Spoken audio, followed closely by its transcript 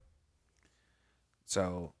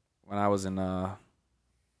So when I was in high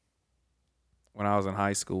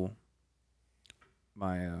school,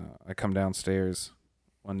 I come downstairs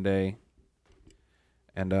one day,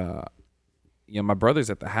 and my brother's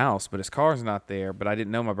at the house, but his car's not there. But I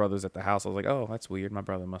didn't know my brother's at the house. I was like, oh, that's weird. My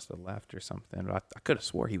brother must have left or something. But I could have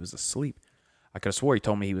swore he was asleep. I could have swore he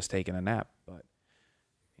told me he was taking a nap, but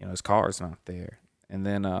his car's not there. And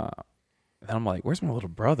then I'm like, where's my little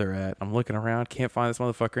brother at? I'm looking around, can't find this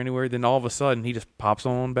motherfucker anywhere. Then all of a sudden, he just pops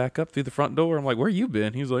on back up through the front door. I'm like, where you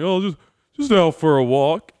been? He's like, oh, just out for a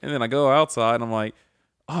walk. And then I go outside, and I'm like,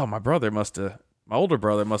 oh, my older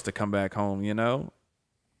brother must have come back home, He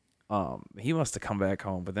must have come back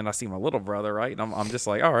home. But then I see my little brother, right? And I'm just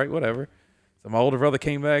like, all right, whatever. So my older brother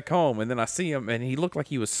came back home, and then I see him, and he looked like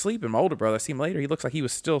he was sleeping. My older brother, I see him later, he looks like he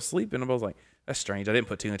was still sleeping. And I was like, that's strange. I didn't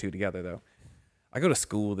put two and two together, though. I go to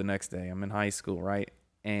school the next day. I'm in high school, right?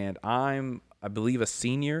 And I believe, a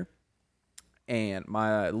senior, and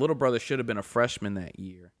my little brother should have been a freshman that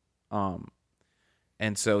year.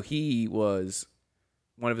 And so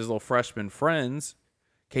one of his little freshman friends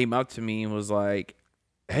came up to me and was like,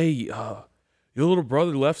 hey, your little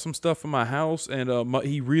brother left some stuff in my house, and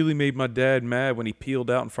he really made my dad mad when he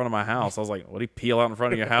peeled out in front of my house. I was like, what, did he peel out in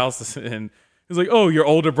front of your house? And he was like, oh, your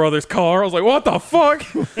older brother's car. I was like, what the fuck?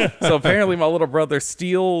 So apparently my little brother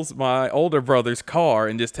steals my older brother's car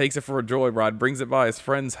and just takes it for a joyride, brings it by his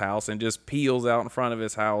friend's house, and just peels out in front of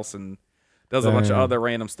his house and does a bunch of other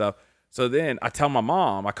random stuff. So then I tell my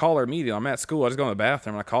mom, I call her immediately. I'm at school. I just go in the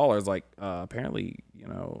bathroom, and I call her. It's like, apparently,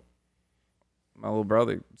 my little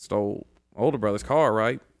brother stole my older brother's car,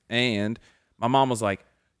 right? And my mom was like,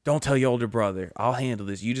 don't tell your older brother. I'll handle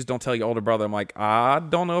this. You just don't tell your older brother. I'm like, I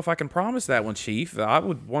don't know if I can promise that one, Chief. I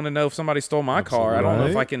would want to know if somebody stole my car. I don't know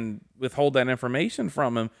if I can withhold that information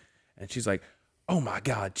from him. And she's like, oh my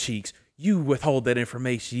God, Cheeks, you withhold that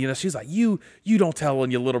information. She's like, you don't tell on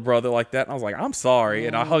your little brother like that. And I was like, I'm sorry.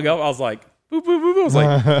 And I hung up. I was like, boop, boop, boop. I was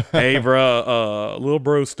like, hey, bro, little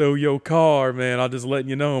bro stole your car, man. I'm just letting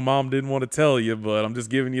you know. Mom didn't want to tell you, but I'm just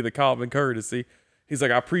giving you the common courtesy. He's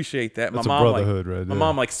like, I appreciate that. That's a brotherhood right there.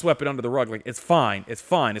 My mom swept it under the rug. Like, it's fine. It's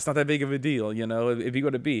fine. It's not that big of a deal, if you're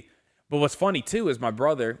going to be. But what's funny, too, is my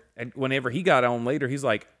brother, and whenever he got on later, he's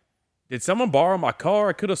like, did someone borrow my car?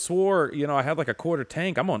 I could have swore, I had like a quarter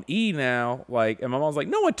tank. I'm on E now. Like, and my mom's like,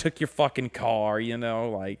 no one took your fucking car,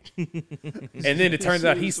 like. And then it turns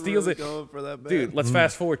out he steals it. Dude, let's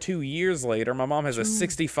fast forward 2 years later. My mom has a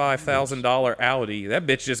 $65,000 Audi. That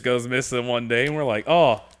bitch just goes missing one day, and we're like,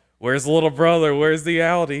 oh, where's the little brother? Where's the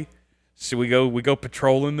Audi? So we go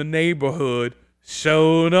patrolling the neighborhood.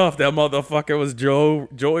 Sure enough, that motherfucker was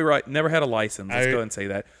joyride. Never had a license. Let's go ahead and say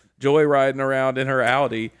that. Joyriding around in her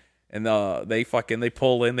Audi, and they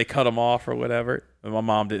pull in, they cut him off or whatever. And my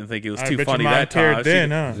mom didn't think it was too funny that time. She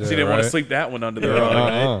didn't want to sweep that one under the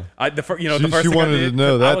rug. The first thing I did,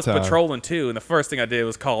 I was patrolling too, and the first thing I did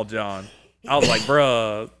was call John. I was like,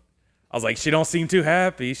 bruh. I was like, she don't seem too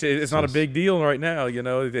happy. It's not a big deal right now,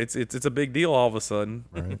 It's a big deal all of a sudden.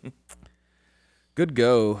 Right. Good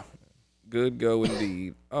go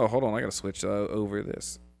indeed. Oh, hold on, I gotta switch over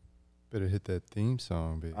this. Better hit that theme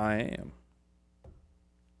song, baby. I am.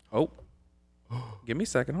 Oh, give me a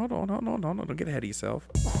second. Hold on. Don't get ahead of yourself.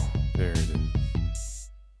 There it is.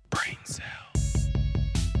 Brain cells.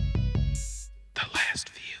 The last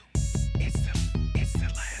view. It's the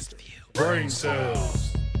last view. Brain cells.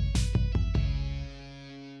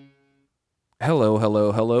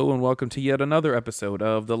 Hello, and welcome to yet another episode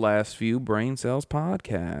of the Last Few Brain Cells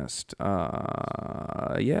podcast.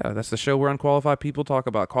 That's the show where unqualified people talk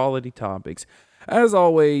about quality topics. As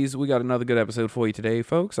always, we got another good episode for you today,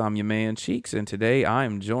 folks. I'm your man, Cheeks, and today I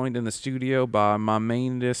am joined in the studio by my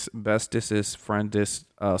mainest, bestest, friendest,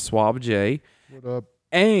 Suave Jay. What up?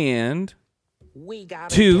 And we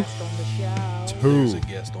got two. There's a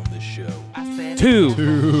guest on this show. Two.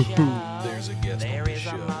 There's a guest on this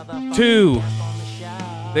show. Two.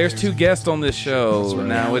 There's two guests on this show. Right.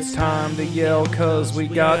 Now it's time to yell because we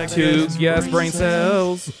got two guest brain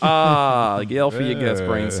cells. Yell for your guest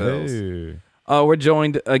brain cells. Hey. We're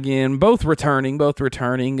joined again, both returning.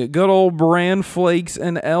 Good old Bran Flakes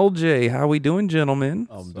and LJ. How we doing, gentlemen?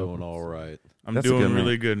 I'm doing all right. I'm That's doing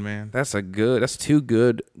really good, man. That's two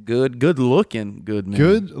good looking good men.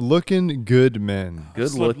 Good looking good men.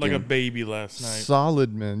 Good Slept looking. like a baby last night.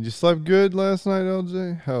 Solid men. You slept good last night,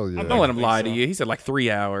 LJ? Hell yeah. Don't let him lie to you. He said like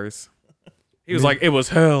 3 hours. He was like, it was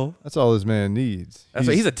hell. That's all this man needs.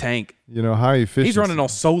 He's a tank. High efficiency. He's running on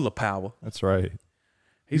solar power. That's right.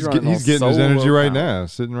 He's getting his energy right now,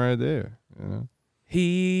 sitting right there.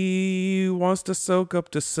 He wants to soak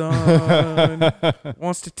up the sun,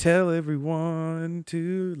 wants to tell everyone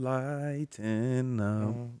to lighten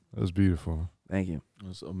up. That was beautiful. Thank you. It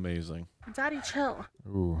was amazing. Daddy, chill.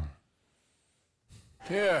 Ooh,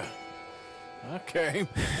 Yeah. Okay.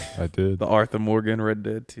 I did. The Arthur Morgan Red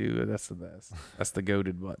Dead 2. That's the best. That's the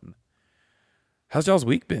goated button. How's y'all's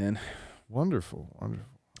week been? Wonderful.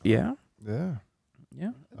 Yeah. Yeah.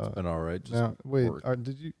 Yeah. It's been all right. Just Now, wait, work.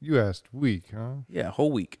 did you asked week, huh? Yeah.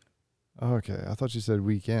 Whole week. Okay, I thought you said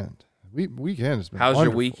weekend. Weekend has been How's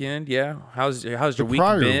wonderful. your weekend? Yeah. How's your The week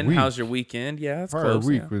prior been? week- How's your weekend? Yeah. It's Prior close.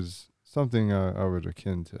 week Yeah. was something I would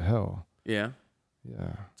akin to hell. Yeah.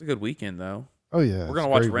 Yeah. It's a good weekend though. Oh yeah. We're it's gonna a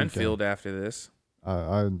watch great Renfield weekend. after this.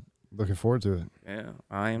 I'm looking forward to it. Yeah,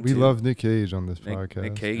 I am. We too. love Nick Cage on this podcast.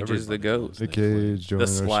 Nick Cage is the Everybody goat. loves Nick Cage joining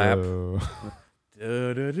slap. our show.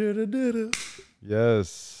 Da-da-da-da-da-da.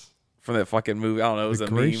 Yes. From that fucking movie, I don't know, it was The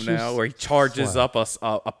a meme now gracious where he charges slap.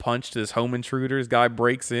 up a punch to this home intruder. This guy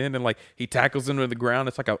breaks in and like he tackles him to the ground.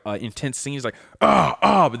 It's like a intense scene. He's like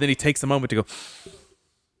but then he takes a moment to go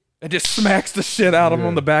and just smacks the shit out of him Yeah.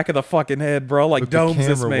 on the back of the fucking head, bro. Like But domes the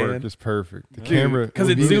this camera man. work is perfect. The Dude, camera 'cause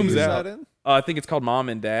it immediately- zooms out. in? I think it's called Mom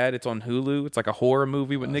and Dad. It's on Hulu. It's like a horror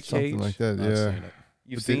movie with Nick something Cage. like that. I've Yeah. seen it.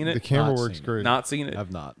 You've But seen the it? camera Not works seen it. great. Not seen it?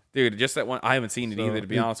 I've not. Dude, just that one. I haven't seen it So either, to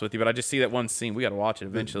be it- honest with you. But I just see that one scene. We got to watch it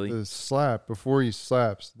The- eventually. The slap before he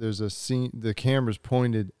slaps, there's a scene. The camera's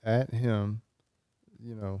pointed at him,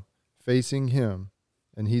 facing him,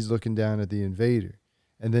 and he's looking down at the invader.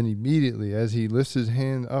 And then immediately, as he lifts his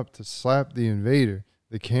hand up to slap the invader,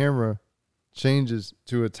 the camera changes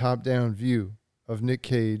to a top-down view of Nick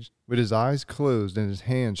Cage with his eyes closed and his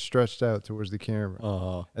hand stretched out towards the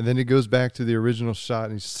camera. And then it goes back to the original shot,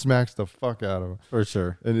 and he smacks the fuck out of him. For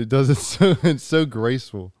sure. And it does it so it's so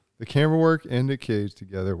graceful. The camera work and Nick Cage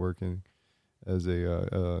together working as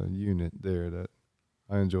a unit there. That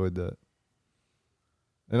I enjoyed that.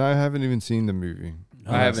 And I haven't even seen the movie.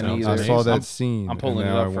 I haven't sounds either. I saw that I'm- scene. I'm and pulling it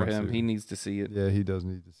now I up for want him. to. He needs to see it. Yeah, he does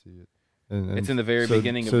need to see it. And It's in the very so-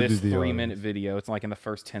 beginning so of do this the 3-minute audience. video. It's like in the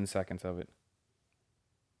first 10 seconds of it.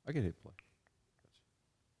 I can hit play.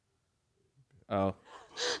 Oh.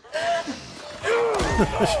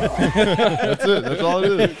 That's it. That's all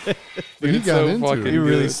it is. But he it's got so into fucking it. He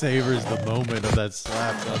really good. savors the moment of that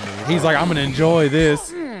slap. doesn't he? He's like, I'm going to enjoy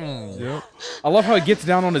this. Yep. I love how he gets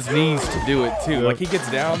down on his knees to do it, too. Yep. Like, he gets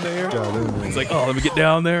down there. Got in there. He's like, oh, let me get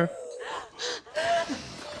down there.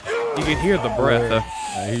 You can hear the breath.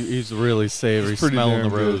 He's really savory, He's pretty smelling the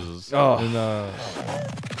damn good. roses. Oh. And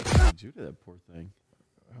What did you do to that poor thing?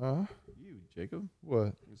 huh? You, Jacob?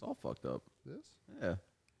 What? He's all fucked up. This? Yeah.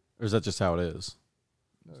 Or is that just how it is?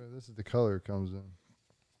 No, this is the color it comes in.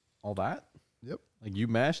 All that? Yep. Like you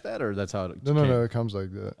mashed that, or that's how it No, came? it comes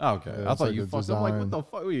like that. Oh, okay. Yeah, I it's thought like you a fucked up. Like, what design. the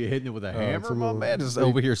fuck? Were you hitting it with a it's hammer, a my little man? Just vape-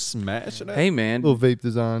 over here smashing it? Hey, man. Little vape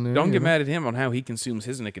design there. Don't you get know? mad at him on how he consumes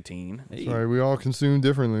his nicotine. Hey. Sorry, we all consume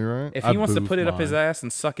differently, right? If I he wants to boof put it up his mine. ass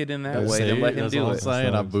and suck it in that That's way, then See, let him that's do all I'm it.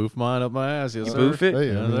 saying. I Nice. boof mine up my ass. Yes, You sir. boof it? Hey,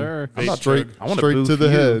 I Yes, mean, sir. I'm not straight, I wanna straight boof to the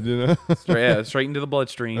you. head, you know. Yeah, straight into the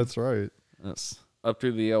bloodstream. That's right. Yes. Up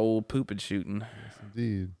through the old poop and shooting.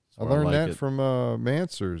 Indeed. I where I learned like that it. from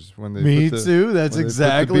Mansers when they Me put the, too. That's when they put the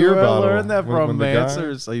exactly beer where I bottle- learned that when- from when the guy-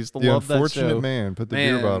 Mansers. I used to the love that unfortunate show. man put the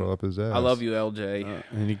Man, beer bottle up his ass. I love you, LJ.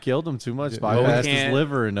 And he killed him too much. Yeah. Bypassed Well, we his can't-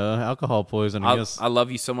 liver and alcohol poisoning. Yes. I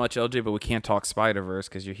love you so much, LJ, but we can't talk Spider-Verse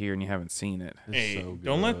because you're here and you haven't seen it. Hey, so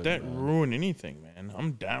don't let good, that man. ruin anything, man.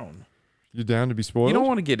 I'm down. You down to be spoiled? You don't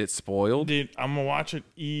want to get it spoiled. Dude, I'm gonna watch it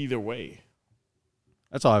either way.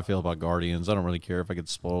 That's how I feel about Guardians. I don't really care if I get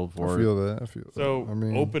spoiled I for it. feel that. I feel So that. I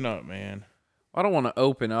mean, open up, man. I don't want to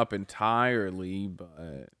open up entirely,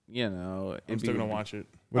 but, you know. I'm it'd still be- gonna watch it.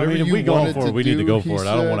 I whatever mean, if you we going wanted for it, we need to do, go he for it.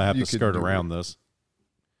 I don't said, want to have you to could skirt do it. around this.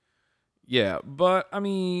 Yeah, but, I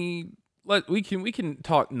mean, we can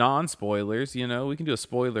talk non-spoilers, you know. We can do a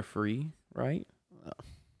spoiler-free, right?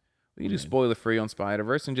 We can do spoiler-free on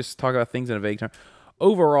Spider-Verse and just talk about things in a vague term.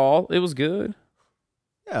 Overall, it was good.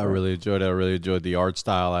 Yeah, I really enjoyed it. I really enjoyed the art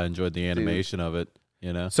style. I enjoyed the animation of it.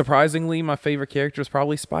 You know. Surprisingly, my favorite character is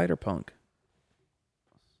probably Spider-Punk.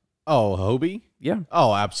 Oh, Hobie? Yeah,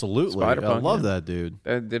 Oh, absolutely. I Spider-Punk, love yeah. that dude.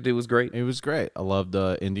 that dude was great. It was great. I loved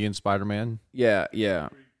Indian Spider-Man. Yeah.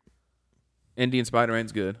 Indian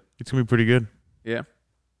Spider-Man's good. It's gonna be pretty good. Yeah.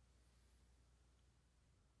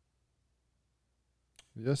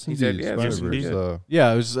 yes, He said, indeed. yeah, yes, Spider-Verse, indeed.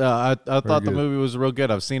 Yeah, it was. I thought the good. movie was real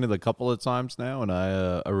good. I've seen it a couple of times now, and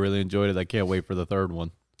I really enjoyed it. I can't wait for the third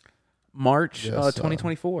one. March Yes,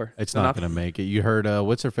 2024. It's So not going to make it. You heard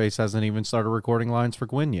what's her face hasn't even started recording lines for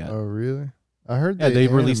Gwen yet. Oh, really? I heard Yeah, they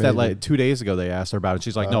released that animated. like 2 days ago. They asked her about it.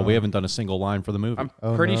 She's like, "No, we haven't done a single line for the movie."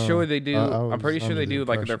 I'm pretty no. sure they do. I I'm pretty was sure they under the do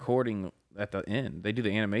like the impression. recording at the end. They do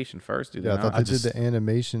the animation first. Do they Yeah, I not? thought they just- did the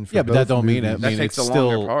animation for Yeah, but that both don't mean movies. it. that mean, takes it's the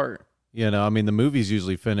longer still- part. You know, I mean, the movie's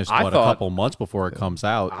usually finished I a thought- couple months before it comes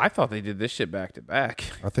out. I thought they did this shit back to back.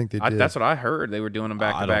 I think they did. That's what I heard. They were doing them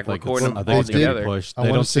back I to don't back, think recording it's, them I think all it's gonna be together. pushed. I They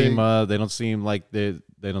wanna don't seem. say- They don't seem like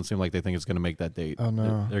they don't seem like they think it's going to make that date. Oh,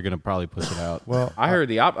 no. They're going to probably push it out. Well, I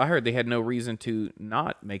heard I heard they had no reason to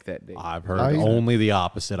not make that date. I've heard I- only the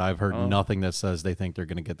opposite. I've heard Oh. nothing that says they think they're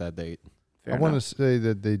going to get that date. Fair I want to enough. say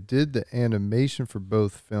that they did the animation for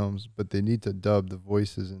both films, but they need to dub the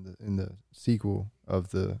voices in the sequel of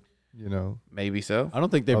the, you know, Maybe so. I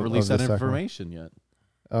don't think they've Of released the that second one. information yet.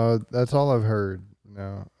 that's all I've heard.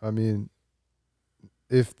 No, I mean,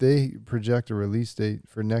 if they project a release date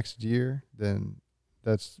for next year, then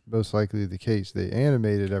that's most likely the case. They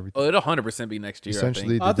animated everything. Oh, it'll 100% be next year.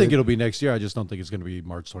 Essentially, I I think did- it'll be next year. I just don't think it's going to be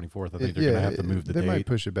March 24th. I think they're going to have to move the they date. might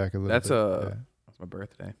push it back a little That's bit. that's my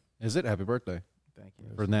birthday. Is it? Happy birthday Thank you.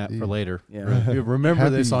 for that for indeed. later. Yeah. You remember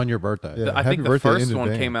this Happy- on your birthday. Yeah. I happy think the birthday first in one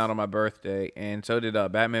came advance. out on my birthday, and so did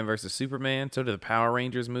Batman versus Superman. So did the Power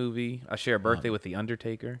Rangers movie. I share a birthday with the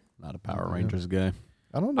Undertaker. Not a Power Yeah. Rangers guy.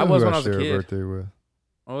 I don't know I was who when I I was a share a kid. birthday with.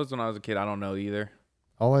 What was when I was a kid? I don't know either.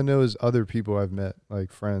 All I know is other people I've met,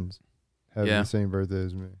 like friends, have Yeah. the same birthday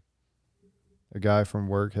as me. A guy from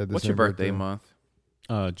work had the What's same your birthday month?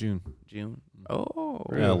 June. June. Oh.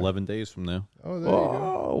 Really? Yeah, 11 days from now. Oh, there you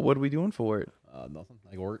go. Oh, what are we doing for it? Nothing.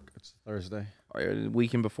 I work. It's Thursday.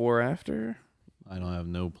 Weekend before or after? I don't have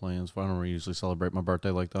no plans. I don't usually celebrate my birthday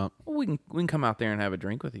like that. Well, we can come out there and have a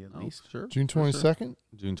drink with you at least. Sure. June for sure. 22nd?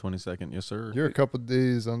 June 22nd. Yes, sir. You're a couple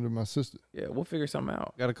days under my sister. Yeah, we'll figure something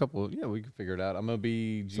out. Got a couple. Yeah, we can figure it out. I'm gonna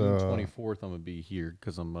be June So- 24th. I'm gonna be here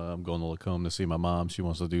because I'm going to Lacombe to see my mom. She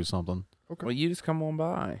wants to do something. Okay. Well, you just come on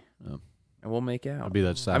by, Yeah. and we'll make I'll out. be that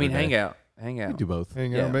I Saturday. mean, hang out. We out. do both.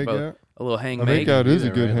 Hang Yeah, out, make both. out. A little hang A make. makeout is a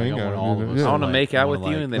Either, good right? Like, I hangout. want all of us Yeah. I wanna like- make out wanna, with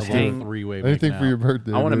you and then let's do a hang- three-way Anything making for your out.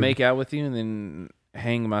 birthday. I want to dude. make out with you and then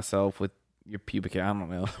hang myself with your pubic hair. I don't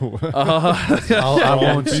know. I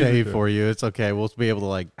won't shave for you. It's okay. We'll be able to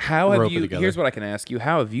like. How have rope it you? together. Here's what I can ask you.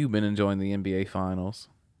 How have you been enjoying the NBA Finals?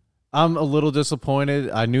 I'm a little disappointed.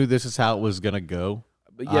 I knew this is how it was gonna go.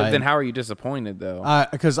 But yeah, I- then how are you disappointed though?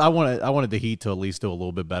 Because I wanted the Heat to at least do a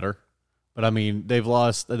little bit better. But I mean, they've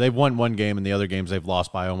won one game, and the other games they've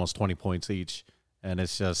lost by almost 20 points each, and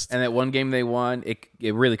it's just. And that one game they won, it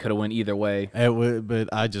really could have went either way. It would, but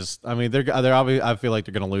I mean, they're obviously. I feel like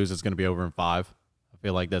they're gonna lose. It's gonna be over in 5. I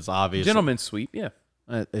feel like that's obvious. Gentlemen's sweep, yeah.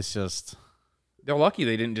 It's just. They're lucky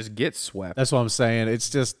they didn't just get swept. That's what I'm saying. It's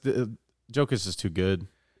just Joker's just too good.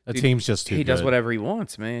 The Dude, team's just too he good. does whatever he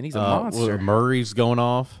wants, man. He's a monster, Murray's going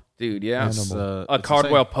off. dude. Yeah, It's, Animal. it's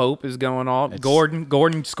Cardwell insane. Pope is going off. It's-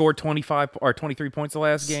 Gordon scored 25 or 23 points the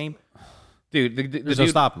last game. Dude, the There's no dude,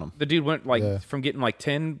 stopping him. the dude went Yeah. from getting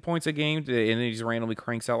 10 points a game to, and then he just randomly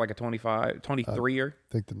cranks out like a 23er.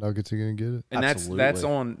 I think the Nuggets are going to get it. And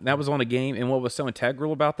that was on a game. And what was so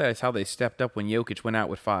integral about that is how they stepped up when Jokic went out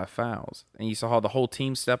with 5 fouls. And you saw how the whole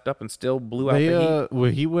team stepped up and still blew out They, the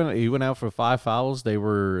Heat. when he went out for 5 fouls. They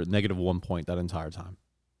were -1 point that entire time.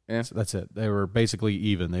 Yeah. So that's it. They were basically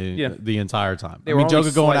even Yeah. the entire time. They I were mean, only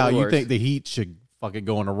Joker going out. slightly You worse. think the Heat should fucking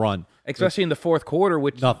go on a run? Especially in the fourth quarter,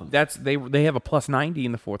 which Nothing. they have a plus 90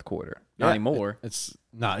 in the fourth quarter. Not Yeah, anymore. It's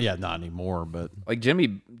not anymore. But Like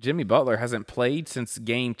Jimmy Butler hasn't played since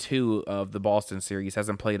game 2 of the Boston series.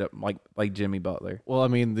 Hasn't played up like Jimmy Butler. well, I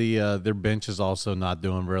mean their bench is also not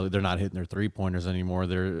doing really. They're not hitting their 3-pointers anymore.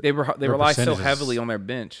 They They rely so percentages- heavily on their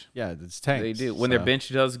bench. yeah, it's tanked. They do. When their so- bench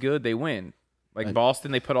does good, they win. Like And-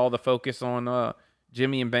 Boston, they put all the focus on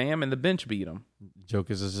Jimmy and Bam, and the bench beat them.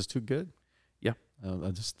 Jokic is just too good. Yeah.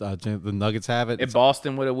 I think the Nuggets have it. If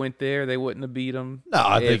Boston would have went there, they wouldn't have beat them. No,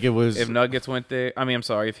 I think it was. If Nuggets went there, I'm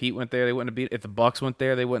sorry. If Heat went there, they wouldn't have beat. If the Bucks went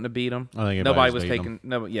there, they wouldn't have beat them. I think Nobody was beating taking. them.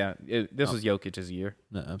 No, yeah. This was Jokic's year.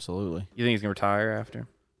 No, absolutely. You think he's gonna retire after?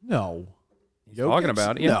 No, He's talking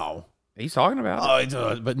about it. Yeah. No, He's talking about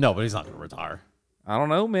it. but he's not going to retire. I don't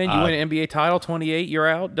know, man. You win an NBA title, 28, you're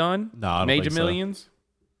out, done. No, I don't Major think so. millions.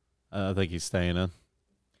 I think he's staying in.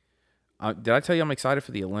 Did I tell you I'm excited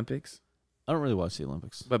for the Olympics? I don't really watch the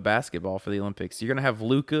Olympics. But basketball for the Olympics. You're going to have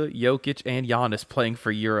Luka, Jokic, and Giannis playing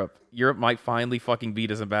for Europe. Europe might finally fucking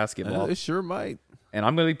beat us in basketball. It sure might. And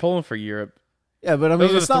I'm going to be pulling for Europe. Yeah, but I Those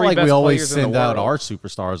mean, are it's the not three like we best always players in the send out world. our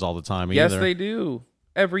superstars all the time. Yes, either. they do.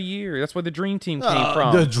 Every year. That's where the Dream Team came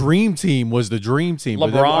from. The Dream Team was the Dream Team.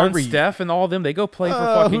 but then LeBron, Steph, and all of them, they go play for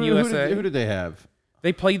fucking USA. Who did they have?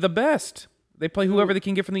 They play the best. They play whoever they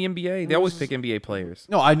can get from the NBA. They always pick NBA players.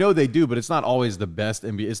 No, I know they do, but it's not always the best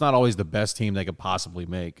NBA. It's not always the best team they could possibly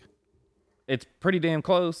make. It's pretty damn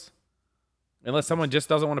close. Unless someone just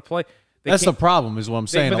doesn't want to play. That's the problem, is what I'm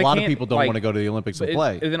saying. but A they lot of can't, people don't like, want to go to the Olympics and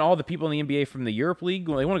play. And then all the people in the NBA from the Europe League,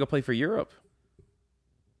 well, they want to go play for Europe.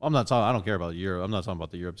 I'm not talking. I don't care about Europe. I'm not talking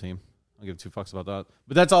about the Europe team. I don't give 2 fucks about that.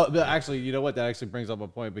 But that's all. But actually, you know what? That actually brings up a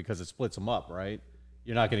point because it splits them up, right?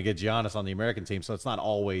 You're not going to get Giannis on the American team, so it's not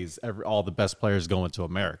always all the best players going to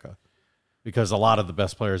America, because a lot of the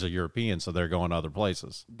best players are European, so they're going to other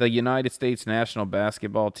places. The United States national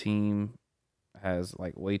basketball team has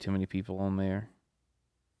like way too many people on there.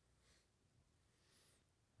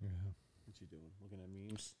 What you doing? Looking at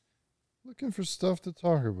memes? Looking for stuff to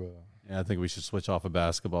talk about. Yeah, I think we should switch off of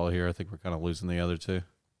basketball here. I think we're kind of losing the other two.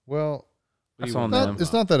 Well, That's on them.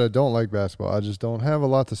 it's not that I don't like basketball. I just don't have a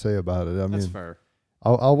lot to say about it. I That's mean, fair.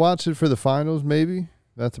 I'll watch it for the finals, maybe.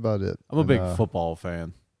 That's about it. I'm a And, big football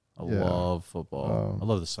fan. I yeah. love football. I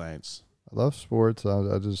love the Saints. I love sports.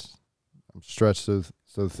 I'm stretched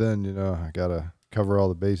so thin. You know, I gotta cover all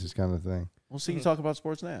the bases, kind of thing. We'll see you talk about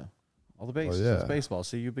sports now. All the bases. yeah. It's baseball.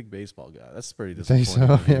 See, you're a big baseball guy. That's pretty Think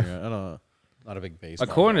disappointing. so? to hear. I don't know. Not a big baseball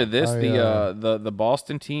According guy. to this, I, the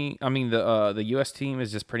Boston team, the U.S. team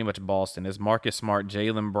is just pretty much Boston. It's Marcus Smart,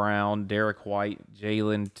 Jaylen Brown, Derek White,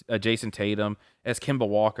 Jason Tatum, as Kemba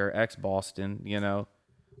Walker, ex-Boston. You know,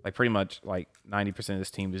 like pretty much like 90% of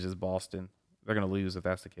this team is just Boston. They're gonna lose if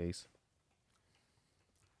that's the case.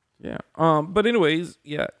 Yeah. But anyways,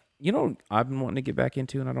 yeah. You know, I've been wanting to get back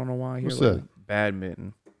into, and I don't know why. What's lately. that?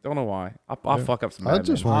 Badminton. Don't know why. I'll fuck up some I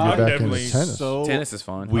badminton. just want to I'm get back into definitely tennis. so Tennis is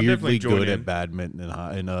fun. definitely weirdly join good in. at badminton in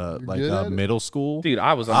like good at it? middle school. Dude,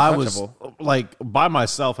 I was I untouchable. was like by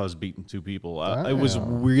myself. I was beating 2 people. It was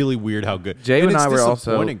Damn. really weird how good. Jay and it's I were also-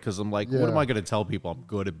 disappointing because I'm like, what Yeah. am I going to tell people? I'm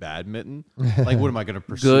good at badminton. Like, what am I going to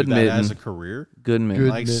pursue Good that mitten. as a career? Good man. Good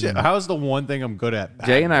Like, shit. mitten. How's the one thing I'm good at?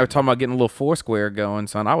 Jay and I were talking about getting a little Foursquare going,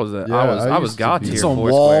 son. I was I I was used to god be- tier Some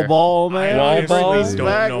Foursquare. wall ball, I man. honestly Wall don't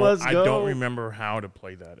back. know. Let's I go. don't remember how to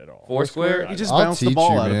play that at all. Foursquare? You just I'll bounce the teach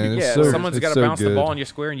ball you, out of man. people. It's Yeah, so- someone's it's got to so bounce the good. ball in your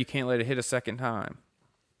square, and you can't let it hit a second time.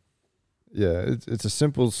 Yeah, it's a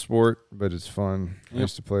simple sport, but it's fun. I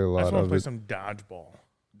used to play a I lot just want to of play it. some dodgeball.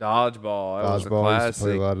 Dodgeball. That was a Dodgeball, I used to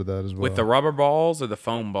play a classic. lot of that as well. With the rubber balls or the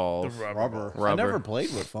foam balls? The Rubber. ball. I Rubber. never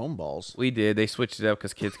played with foam balls. We did. They switched it up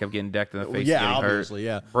because kids kept getting decked in the face, Yeah, getting obviously,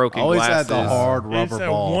 hurt. yeah. Broken Always had the glasses. hard It's rubber that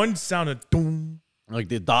ball, one sound of doom. like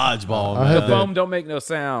the dodgeball. I had The man. that- foam don't make no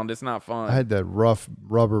sound. It's not fun. I had that rough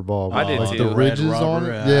rubber ball. I did with, like, too. the ridges Red on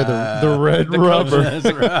rubber, it. Yeah, the red The coach- rubber. That's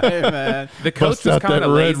right, man. the coach Bust was out kind that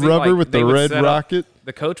of red lazy. rubber like, with they the would red set up- rocket.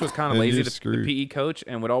 The coach was kind of And lazy, you're the screwed. PE coach,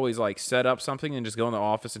 and would always like set up something and just go in the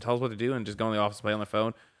office and tell us what to do and just go in the office and play on the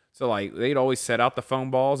phone. So like they'd always set out the foam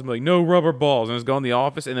balls and be like, no rubber balls, and just go in the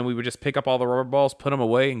office, and then we would just pick up all the rubber balls, put them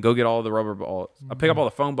away, and go get all the rubber balls. I pick up all the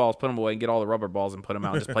foam balls, put them away, and get all the rubber balls and put them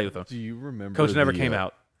out and just play with them. Do you remember? Coach never the, came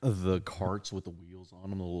out. The carts with the wheels on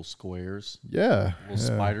them, the little squares, Yeah. little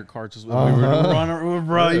yeah. spider carts. Is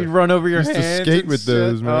Uh-huh. You'd run over your Used to hands. skate and with shit.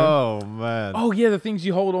 those, man. Oh man. Oh yeah, the things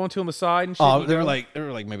you hold onto on the side and shit. Oh, you they were go.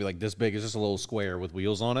 like maybe like this big. It's just a little square with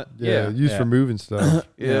wheels on it. Yeah, Yeah. used Yeah. for moving stuff.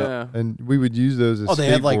 yeah. And we would use those as Oh, they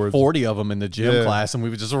had like skateboards. 40 of them in the gym Yeah. class, and we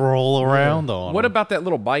would just roll around on. What them. about that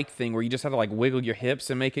little bike thing where you just had to like wiggle your hips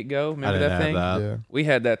and make it go? Remember I didn't that thing? have that. Yeah. We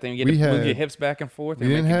had that thing. You We had to move had- your hips back and forth We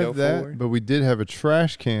and didn't make it have go that, forward. but we did have a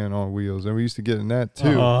trash can on wheels, and we used to get in that too.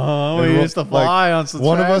 Oh, we And used to like, fly on some.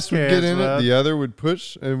 One of trash us would get cans, in man. it, the other would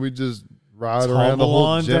push, and we just ride around the Tumble whole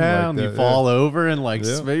on gym down. like that. You fall yeah. over and like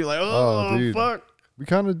Yeah. spin. You're like, Oh, oh, dude. fuck. We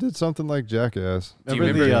kind of did something like Jackass. Do you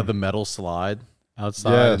Remember remember- the metal slide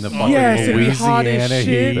outside Yes. in the fucking Yes, it'd be hot Louisiana as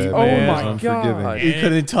shit. heat? Oh man. my Unforgiving. god. You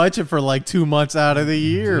couldn't touch it for like 2 months out of the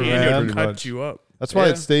year, And man. it'll pretty cut much. you up. That's why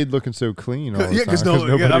Yeah. it stayed looking so clean all the Yeah, time. because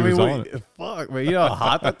nobody I mean, was on it. fuck, man. You know how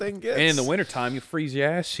hot that thing gets. And in the wintertime, you freeze your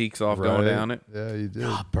ass cheeks off going Right. down it. Yeah, you did.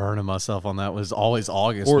 God, burning myself on that was always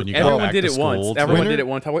August Or when you got Everyone back did to it school. once. Everyone Winter- did it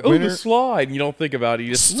one time. Like, oh, winter- the slide. And you don't think about it.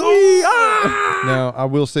 You just Now, I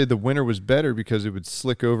will say the winter was better because it would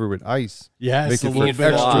slick over with ice. Yeah, Make it's a it little for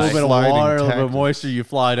bit, extra of sliding water, a little bit of tactics. moisture. You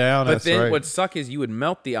fly down. But That's then right. what'd suck is you would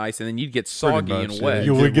melt the ice and then you'd get soggy much, and yeah. wet.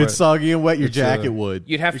 you get would get wet. soggy and wet. Your It's, jacket would.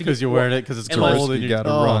 You'd have to because get- you're wearing it because it's unless cold and you you gotta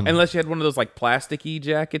run. Unless you had one of those like plasticky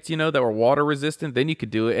jackets, you know, that were water resistant, then you could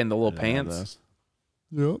do it in the little pants.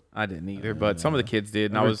 Yep. I didn't either, but some of the kids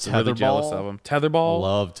did, and I Remember was really jealous tetherball? of them. Tetherball,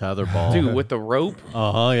 Love tetherball. dude, with the rope. Yeah,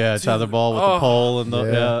 tetherball with oh, the pole and the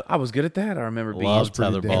yeah. I was good at that. I remember being love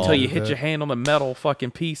pretty damn tetherball. until you good hit at your that. hand on the metal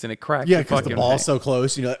fucking piece and it cracked. Yeah, your because the fucking ball's hand. so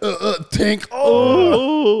close. You're like, tank.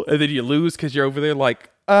 Oh, and then you lose because you're over there like,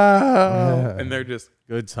 Yeah. and they're just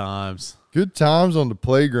Good times. Good times on the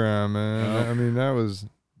playground, man. I mean, that was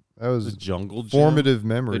That was The jungle gym. formative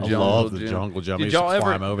memory. The I jungle love the gym. jungle gym. Did I used to y'all ever-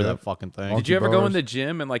 climb over Yeah. that fucking thing. Did you ever go in bars. the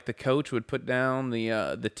gym and like the coach would put down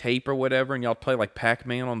the tape or whatever, and y'all play like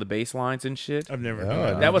Pac-Man on the baselines and shit? I've never Yeah, done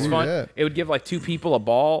that. That was do fun. that. It would give like two people a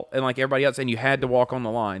ball and like everybody else, and you had to walk on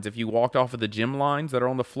the lines. If you walked off of the gym lines that are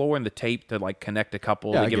on the floor and the tape to like connect a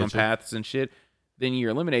couple Yeah, to I give them get you. paths and shit, then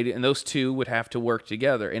you're eliminated. And those two would have to work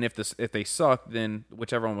together. And if they sucked, then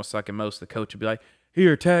whichever one was sucking most, the coach would be like,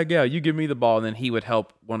 "Here, tag out. You give me the ball," and then he would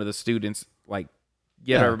help one of the students like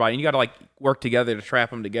get Yeah. everybody. And you got to like work together to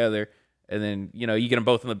trap them together. And then, you know, you get them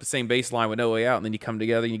both on the same baseline with no way out, and then you come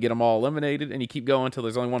together and you get them all eliminated, and you keep going until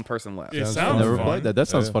there's only one person left. It Sounds sounds fun. Never fun. played that. That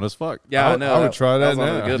sounds Yeah. fun as fuck. Yeah, I know. I would try that was one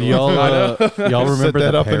of the now. good Do ones. y'all, I know. y'all Set remember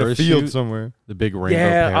that the up in a parachute? field somewhere. The big rainbow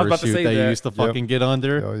Yeah, I was about to parachute say that you that. used to fucking get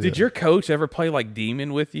under? Oh, yeah. Did your coach ever play like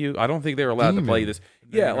Demon with you? I don't think they were allowed to play Demon? this.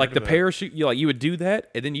 Never Yeah, heard like of the that. parachute. You would do that,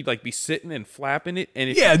 and then you'd like be sitting and flapping it, and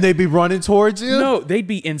if Yeah, and they'd be running towards you. no, they'd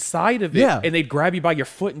be inside of it, Yeah. and they'd grab you by your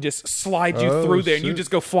foot and just slide you Oh, through there, and you shit.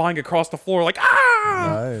 just go flying across the floor like ah.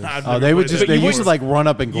 Nice. I've Oh, never they would played just that they you used to before. like run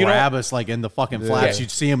up and You know- grab us like in the fucking flaps. Yeah.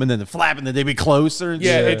 You'd see them and then the flap and then they'd be closer. And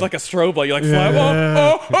Yeah, shit. it's like a strobe light. You like flap.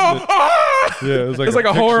 Oh. Yeah, it was like It's like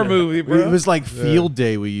a horror picture. movie, bro. It was like field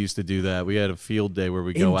day. We used to do that. We had a field day where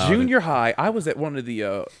we go In out. junior high, I was at one of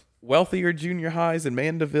the wealthier junior highs in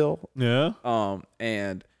Mandeville. yeah.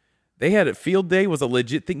 And they had a field day was a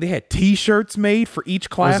legit thing. They had T-shirts made for each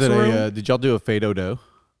Was it classroom. did y'all do a Fado Do?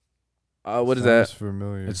 What is Sounds that?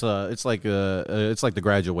 familiar. It's like the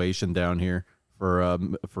graduation down here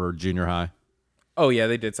for junior high. Oh yeah,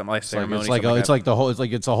 they did some life It's like ceremony. it's like something it's that. like the whole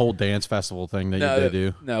it's a whole dance festival thing that they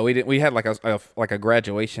do. No, we didn't. We had like a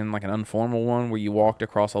graduation, like an informal one where you walked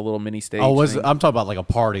across a little mini stage. Oh, thing. I'm talking about like a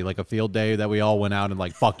party, like a field day that we all went out and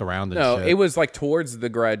like fucked around and No, shit. it was like towards the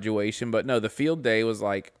graduation, but no, the field day was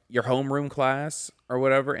like your homeroom class or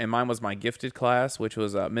whatever, and mine was my gifted class, which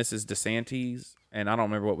was Mrs. DeSantis, and I don't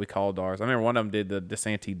remember what we called ours. I remember one of them did the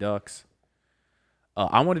DeSanti Ducks.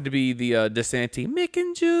 I wanted to be the DeSanti Mick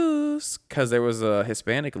and Juice because there was a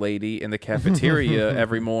Hispanic lady in the cafeteria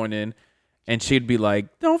every morning, and she'd be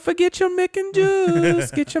like, "Don't forget your Mick and Juice.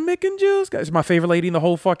 Get your Mick and Juice." It's my favorite lady in the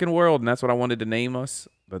whole fucking world, and that's what I wanted to name us,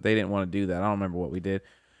 but they didn't want to do that. I don't remember what we did.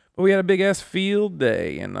 But we had a big ass field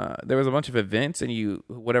day, and there was a bunch of events, and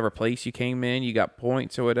whatever place you came in, you got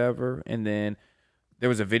points or whatever, and then there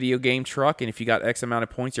was a video game truck, and if you got X amount of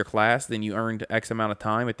points your class, then you earned X amount of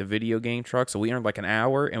time at the video game truck. So we earned like an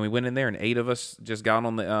hour, and we went in there, and 8 of us just got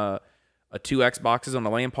on the 2 Xboxes on the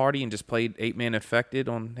LAN party and just played 8-man Infected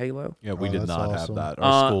on Halo. yeah, we Oh, did that's not awesome. have that.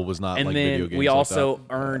 Our school was not And like then video games. we like also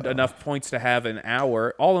that. earned enough points to have an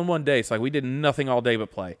hour all in one day. So like we did nothing all day but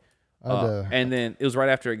play. And then it was right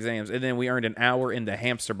after exams, and then we earned an hour in the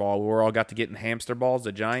hamster ball, where we all got to get in hamster balls,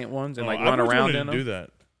 the giant ones, and like I've run always around wanted in to them. do that.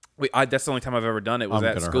 That's the only time I've ever done it was I'm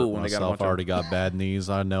at gonna school hurt when they got a myself. bunch I of. already got bad knees.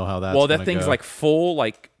 I know how that's Well, that gonna thing's go. like full,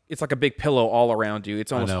 like it's like a big pillow all around you.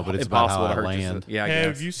 It's almost know, but it's about impossible how to I hurt yourself. land. Yeah, I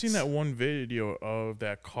Have guess. you seen that one video of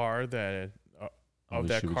that car that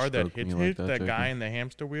wish you would stroke me like hit that, that Jacob. guy in the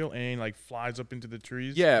hamster wheel and he like flies up into the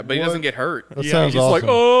trees? Yeah, but he What? doesn't get hurt. That Yeah, sounds He's just awesome.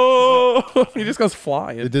 like, oh, he just goes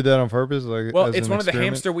flying. They did that on purpose, like Well, as it's an one of the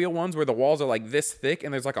experiment? hamster wheel ones where the walls are like this thick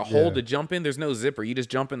and there's like a hole Yeah. to jump in. There's no zipper. You just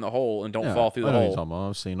jump in the hole and don't Yeah, fall through I the know what you're hole. talking about.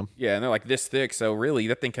 I've seen them. Yeah, and they're like this thick. So really,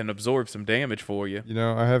 that thing can absorb some damage for you. You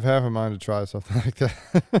know, I have half a mind to try something like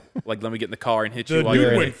that. Like, let me get in the car and hit The you while dude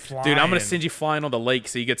you're in went it. flying. Dude, I'm gonna send you flying on the lake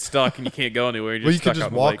so you get stuck and you can't go anywhere. You're Well, you stuck could just out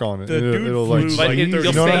in the walk lake. on it. The It'll, dude it'll flew like, But like you'll 30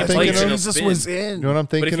 you know what stay I'm in thinking place of? and it'll Jesus spin. was You in. know what I'm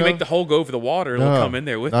But if thinking you of? make the hole go over the water, it'll come in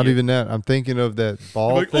there with not you. even that. I'm thinking of that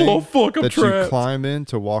ball like, thing oh, fuck, I'm that you trapped. climb in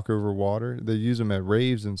to walk over water. They use them at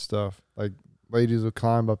raves and stuff. Like ladies will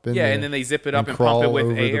climb up in Yeah, there and then they zip it up and crawl pump it with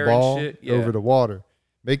over air the ball, and shit. Yeah. over the water.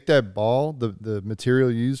 Make that ball, the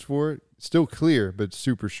material used for it, still clear but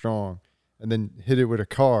super strong, and then hit it with a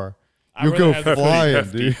car. I'd You'll rather go have the flying,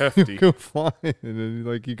 hefty, dude. hefty. You'll go flying, and then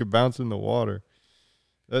like you could bounce in the water.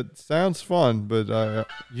 That sounds fun, but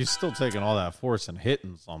You're still taking all that force and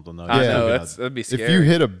hitting something though. I Yeah. know, You that'd be if scary. you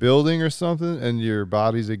hit a building or something and your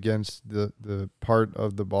body's against the part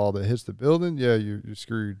of the ball that hits the building, yeah, you're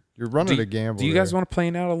screwed. You're running a gamble. Do you guys there. want to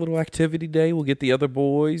plan out a little activity day? We'll get the other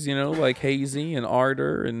boys, you know, like Hazy and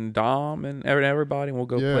Arter and Dom and everybody, and we'll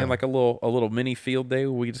go Yeah. plan like a little mini field day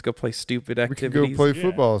where we just go play stupid We could activities. go play Yeah.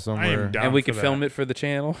 football I am somewhere. down and we for could that. film it for the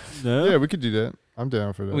channel. Yeah, we could do that. I'm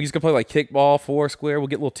down for that. We just go play like kickball, foursquare. We'll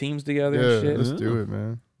get little teams together Yeah, and shit. let's do it,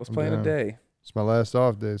 man. Let's I'm plan a down. day. It's my last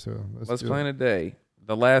off day, so Let's do plan it. a day.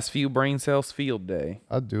 The last few brain cells field day.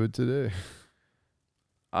 I'd do it today.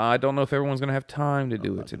 I don't know if everyone's gonna have time to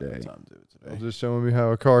do it today. Time to do it They're today. just showing me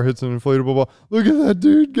how a car hits an inflatable ball. Look at that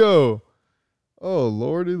dude go. Oh,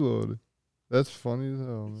 lordy, lordy. That's funny as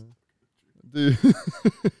hell, man. Dude,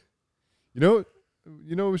 you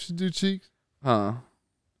know what we should do, Cheeks? Huh?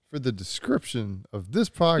 For the description of this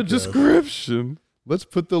podcast, Description. let's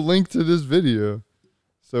put the link to this video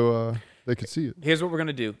so they can see it. Here's what we're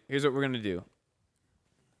gonna do.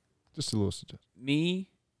 Just a little suggestion.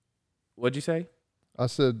 What'd you say? I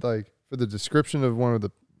said, like, for the description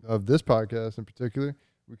of this podcast in particular,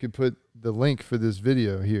 we could put the link for this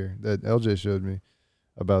video here that LJ showed me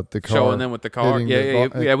about the car. Showing them with the car. hitting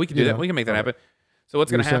Yeah. We can do you that. know. We can make that All happen. So what's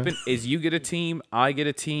You going to understand? happen is you get a team, I get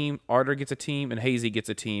a team, Arter gets a team, and Hazy gets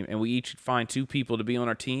a team, and we each find 2 people to be on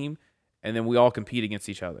our team, and then we all compete against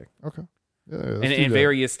each other Okay. Yeah, let's in do that.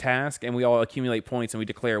 various tasks, and we all accumulate points, and we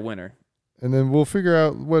declare a winner. And then we'll figure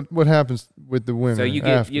out what happens with the winner. So you get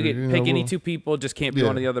after, pick any we'll- 2 people, just can't be Yeah.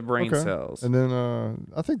 one of the other brain Okay. cells. And then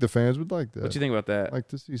I think the fans would like that. What you think about that? Like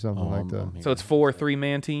to see something like that. I'm So it's here. 4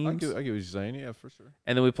 3-man I teams, get what you're saying. Yeah, for sure.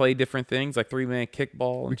 and then we play different things like 3-man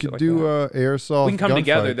kickball. And We shit could like do that. airsoft. We can come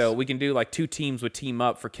together gunfights. though. We can do like 2 teams would team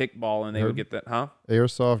up for kickball, and they would Heard? get that. Huh?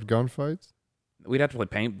 Airsoft gunfights. We'd have to play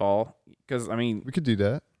paintball because I mean, We could do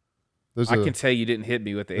that. I can tell you didn't hit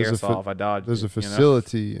me with the there's a airsoft. I dodged. There's a it, you know?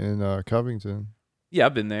 facility in Covington. Yeah,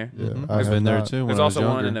 I've been there. Yeah, Mhm. I I've have been there not. too. When There's I was also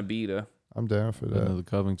one younger. in Abita. I'm down for Been to that. the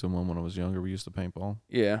Covington one when I was younger. We used to paintball.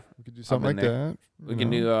 Yeah, We could do something like been there. that. We you can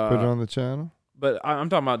know, do, put it on the channel. but I'm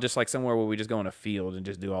talking about just like somewhere where we just go in a field and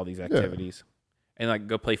just do all these activities, and like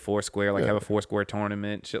go play Foursquare, like Yeah. have a Foursquare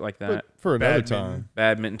tournament, shit like that. But for another Badminton. time.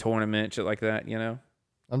 Badminton tournament, shit like that. You know,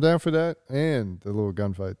 I'm down for that and the little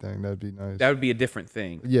gunfight thing. That'd be nice. that would be a different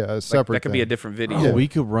thing. yeah, a Like, separate. that could be a thing. different video. Oh, Yeah. we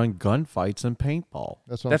could run gunfights and paintball.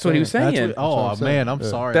 That's what, That's I'm what he was saying. saying. That's what oh I'm saying. man, I'm Yeah.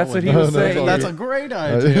 sorry. That's I what he wouldn't- was No, no, it's saying. all That's good. a great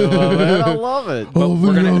idea, man. I love it. But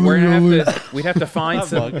we're gonna have to. We'd have to find That's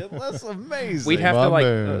some. fucking- that's amazing. We'd have My to like.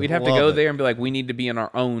 man. We'd have to Love go it. there and be like, we need to be in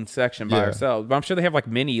our own section by Yeah. ourselves. But I'm sure they have like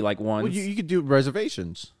mini like ones. Well, you could do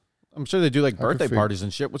reservations. I'm sure they do like could birthday figure- parties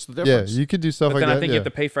and shit. What's the Yeah, difference? you could do stuff but like then that. I think yeah. you have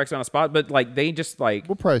to pay for X on a spot. But like they just like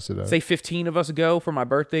We'll price it out. say 15 of us go for my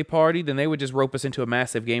birthday party, then they would just rope us into a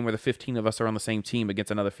massive game where the 15 of us are on the same team against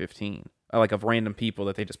another 15, like of random people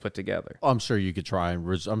that they just put together. I'm sure you could try and.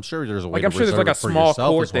 I'm sure there's a way. Like to I'm sure there's like a reserve it for small yourself,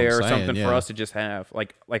 court is what I'm there or saying, something yeah. for us to just have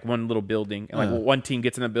like one little building, and Yeah. like one team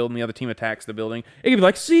gets in the building, the other team attacks the building. It could be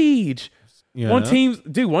like siege. You One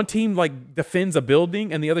know? one team like defends a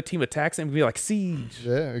building and the other team attacks it and be like siege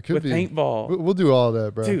yeah, it could with be paintball. We'll do all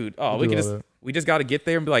that, bro. Dude, We'll we do could all just we just got to get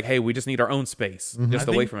there and be like, hey, we just need our own space, just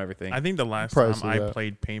I away think- from everything. I think the last Price time of I that.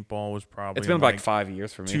 played paintball was probably It's been in, like 5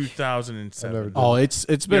 years for me. 2007. I never did. Oh, it's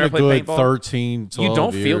been ever a played good paintball? 13, 12 You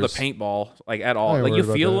don't feel the years. paintball like at I all. ain't Like you worried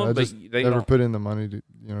about feel that. them, I but just they never don't. put in the money to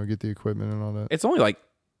get the equipment and all that. It's only like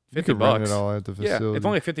You 50 could rent bucks. it all at the Yeah, facility. it's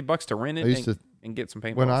only like $50 to rent it I used and, to and get some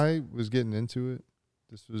paintballs. when I was getting into it.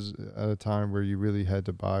 This was at a time where you really had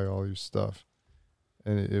to buy all your stuff,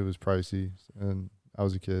 and it was pricey. And I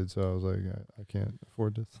was a kid, so I was like, I can't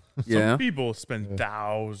afford this. yeah. Some people spend Yeah.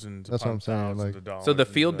 thousands. That's what upon I'm saying, thousands like- of dollars So the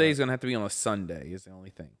into field that. day is gonna have to be on a Sunday. Is the only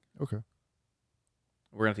thing. Okay.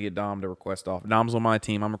 We're gonna have to get Dom to request off. Dom's on my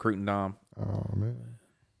team. I'm recruiting Dom. Oh man.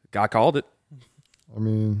 Guy called it. I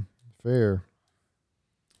mean, fair.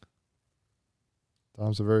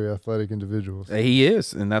 Tom's a very athletic individual. He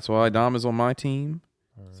is, and that's why Dom is on my team.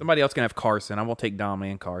 All right. Somebody else can have Carson. I won't take Dom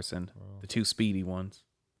and Carson, Well, the 2 speedy ones.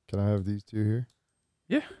 can I have these two here?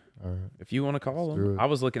 Yeah. All right. If you want to call Let's do them, it. I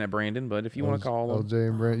was looking at Brandon, but if you want to call him, LJ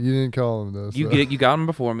and Brent, you didn't call him though. you so. got him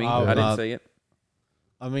before me. I'm I didn't not- say it.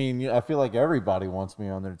 I mean, I feel like everybody wants me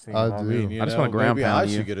on their team. I I do. mean, you I just know, wanna ground maybe pound I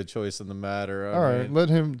you. should get a choice in the matter. All right, let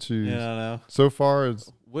him choose. Yeah, I know. So far,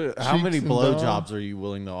 it's How many Cheeks and blowjobs are you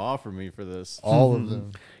willing to offer me for this? all of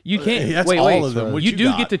them. You can't. That's wait, all wait. of them. What You do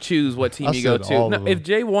got? get to choose what team I you go said to. all No, of them. if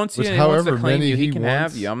Jay wants you Which and he wants to however claim many you, he he can have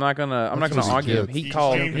wants, you. I'm not gonna that's what he argue. gets. He He's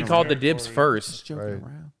called. joking He called the around dibs for you. first. Joking Right.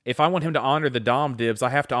 around. If I want him to honor the Dom dibs, I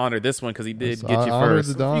have to honor this one because he did So get I you honored first.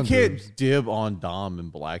 the Don You can't dibs. dib on Dom in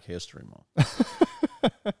Black History Month.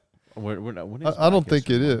 When is I don't Black think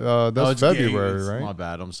it History is. Month? That's it's gay. February, It's- right? My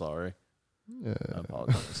bad. I'm sorry. Yeah. I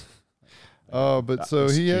apologize. But so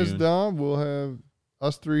It's he has June. Dom. We'll have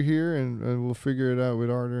us three here, and we'll figure it out with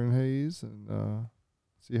Arter and Hayes, and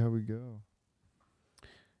see how we go.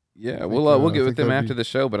 Yeah, think, we'll I get with think them that'd after be- the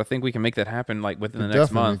show, but I think we can make that happen like within the Could next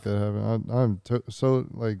definitely month. make that happen. I'm so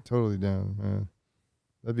totally down, man.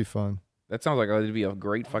 That'd be fun. That sounds like it'd be a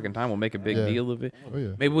great fucking time. We'll make a big Yeah. deal of it. Oh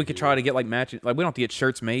yeah. Maybe we could try to get like matching. Like we don't have to get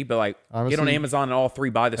shirts made, but like Honestly, get on Amazon and all 3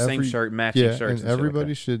 buy the same every- shirt, matching Yeah, shirts. and shit like everybody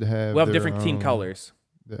that. should have. We'll have their different team own- colors.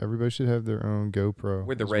 Everybody should have their own GoPro.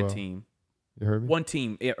 We're the as red well. team. You heard me? One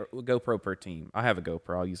team, yeah, GoPro per team. I have a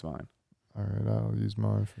GoPro. I'll use mine. All right, I'll use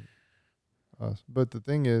mine for us. But the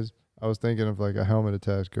thing is, I was thinking of like a helmet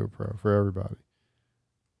attached GoPro for everybody.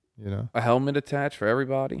 You know, A helmet attached for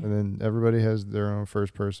everybody. and then everybody has their own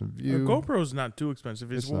first person A view. GoPro's not too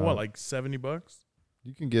expensive. It's It's what, not. like $70?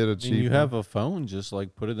 You can get a I cheap. mean, you one. have a phone, just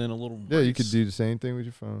like put it in a little. Yeah, you could brace. do the same thing with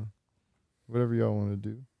your phone. Whatever y'all want to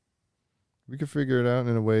do. We could figure it out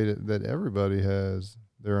in a way that everybody has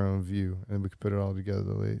their own view, and we could put it all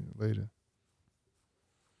together later.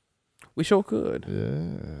 We sure could.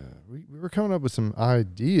 Yeah, we were coming up with some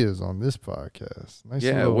ideas on this podcast. Nice.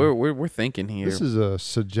 Yeah, little, we're thinking here. This is a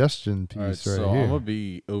suggestion piece All right, right so here. I'm gonna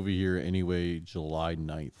be over here anyway, July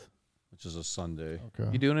 9th, which is a Sunday.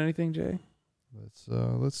 Okay, You doing anything, Jay?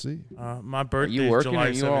 let's see. My birthday is working or July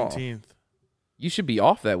you off? 17th. You should be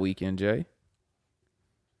off that weekend, Jay.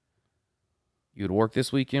 You would work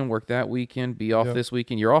this weekend, work that weekend, be off Yep. this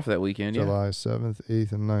weekend. You're off that weekend, yeah. July 7th,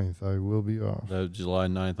 8th, and 9th. I will be off. That July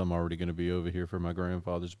 9th, I'm already gonna be over here for my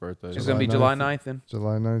grandfather's birthday. It's going to be July 9th then.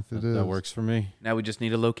 July 9th it is. That works for me. Now we just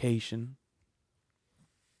need a location.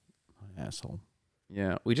 Asshole.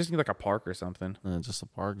 Yeah, we just need like a park or something. Just a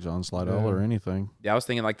park, John Slidell, Yeah. or anything. Yeah, I was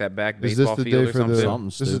thinking like that back Is this baseball the field day or for something. the? Something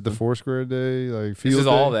This is the stupid. Foursquare day, like This field is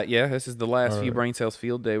all day? that. Yeah, this is the last few Alright. brain cells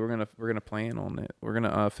field day. We're gonna plan on it. We're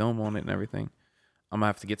gonna film on it and everything. I'm gonna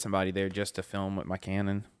have to get somebody there just to film with my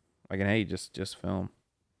Canon. Like, hey, just film.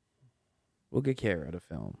 We'll get Kara to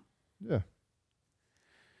film. Yeah.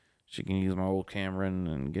 She can use my old camera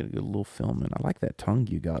and get a good little filming. I like that tongue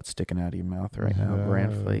you got sticking out of your mouth right now,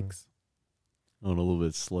 Bran Yeah. Flakes. Going a little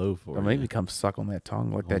bit slow for Or you. maybe come suck on that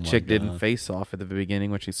tongue like Oh that my chick did in God. Face Off at the beginning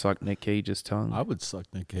when she sucked Nick Cage's tongue. I would suck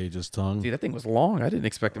Nick Cage's tongue. Dude, that thing was long. I didn't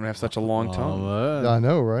expect him to have such a long tongue. man. I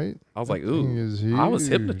know, right? I was That like, thing ooh. is I was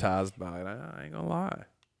huge. hypnotized by it. I ain't gonna lie.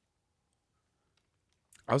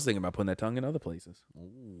 I was thinking about putting that tongue in other places.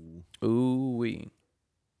 Ooh. Ooh wee.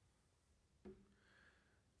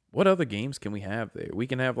 What other games can we have there? We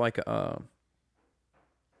can have like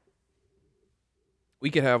we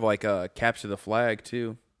could have like capture the flag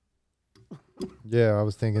too. Yeah, I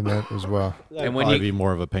was thinking that as well. And when Probably you be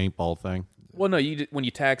more of a paintball thing. well, no, when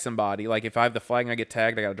you tag somebody, like if I have the flag and I get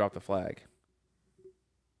tagged, I gotta drop the flag.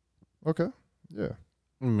 Okay. Yeah.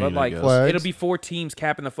 I mean, But I like guess. Flags. it'll be 4 teams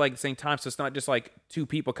capping the flag at the same time, so it's not just like 2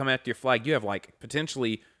 people coming after your flag. You have like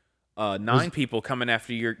potentially 9 people coming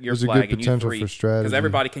after your there's a good flag, and you potential 3 for strategy. because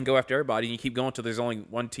everybody can go after everybody, and you keep going till there's only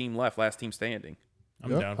 1 team left, last team standing.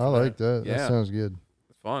 I'm Yep, down for I like that. Yeah. That sounds good.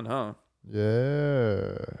 It's fun, huh?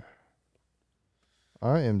 Yeah.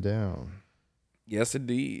 I am down. Yes,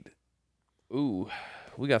 indeed. Ooh,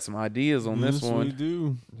 we got some ideas on this Yes, we one.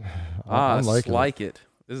 do. I I'm liking like it.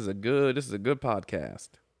 This is a good podcast.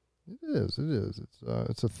 it. It is. It is.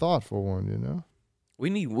 It's a thoughtful one, you know. We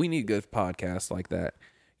need good podcasts like that.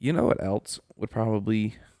 You know what else would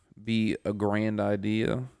probably be a grand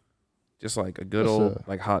idea? Just like a good What's old that?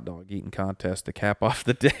 like hot dog eating contest to cap off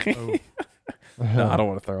the day. Oh. No, I don't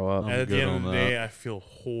want to throw up. I'm At the good end of on the that. day, I feel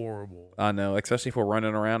horrible. I know, especially if we're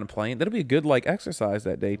running around and playing. That'll be a good like exercise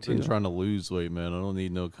that day I've been too. trying to lose weight, man. I don't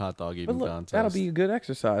need no hot dog But eating look, contest. that'll be a good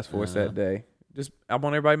exercise for us that day. Just I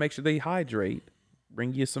want everybody to make sure they hydrate.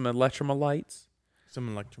 Bring you some electrolytes. Some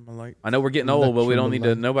electrolyte. I know we're getting old, but we don't need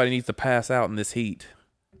to. Electrolyte. Nobody needs to pass out in this heat.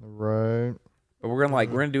 Right. But we're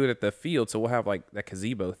gonna do it at the field, so we'll have like that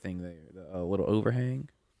gazebo thing there, the little overhang.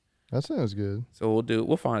 That sounds good. So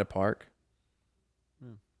we'll find a park.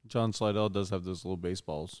 John Slidell does have those little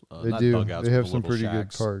baseballs. They not do. dugouts, They but have the some little pretty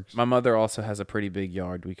shacks. good parks. My mother also has a pretty big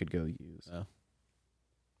yard we could go use. Yeah.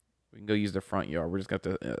 We can go use the front yard. We're just going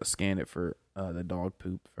to have to scan it for the dog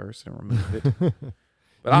poop first and remove it.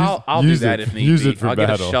 But I'll do use that it- if need use be. it for I'll get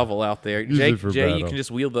a battle. shovel out there. Use Jay, it for you battle. can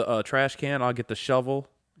just wheel the trash can. I'll get the shovel.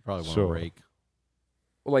 Probably want Sure. a rake.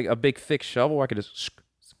 Like a big thick shovel. I could just,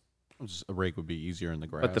 Just a rake would be easier in the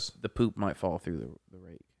grass. but the poop might fall through the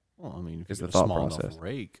rake. well, I mean, if is you the get a thought small process. enough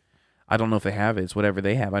rake, I don't know if they have it. It's whatever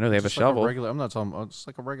they have. I know they have a Just like shovel. regular, I'm not talking. Just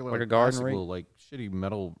like a regular, Like a garden plastic rake? little, like shitty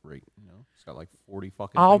metal rake. You know, it's got like 40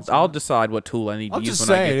 fucking. I'll things in I'll it. decide what tool I need to I'm use just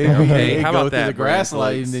when I saying. get there. you Okay, how go about through that? the grass Bran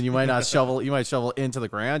line, Flakes? and then you might not shovel. You might shovel into the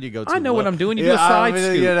ground. You go. I too know what low. I'm doing. You do a Yeah, side I mean,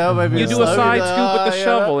 scoop. You know, maybe You it's do a slow, side you scoop know, with the you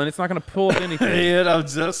shovel, know. and it's not going to pull up anything. And I'm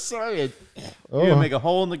just saying. You're Oh. gonna make a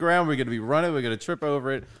hole in the ground. We're gonna be running. We're gonna trip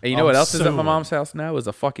over it. And you know what else is at my mom's house now? Is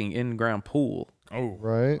a fucking in-ground pool. Oh,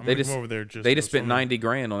 Right. I'm They gonna just come over there. Just they for just spent swimming. 90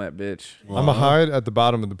 grand on that bitch. I'm gonna hide at the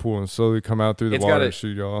bottom of the pool and slowly come out through the It's water got and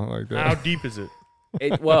shoot y'all like that. How deep is it?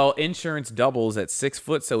 Well, insurance doubles at 6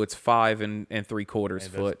 foot, so it's 5 and 3/4 Hey, that's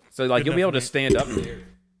foot. So like good you'll be able enough to for me. stand up there.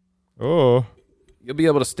 Oh, You'll be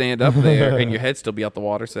able to stand up there, and your head still be out the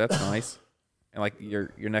water, so that's nice. And like your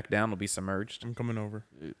neck down will be submerged. I'm coming over.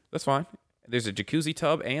 That's fine. There's a jacuzzi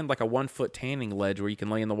tub and like a 1 foot tanning ledge where you can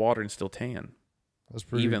lay in the water and still tan. That's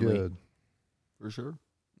pretty evenly. good. For sure.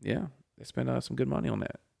 Yeah, they spent some good money on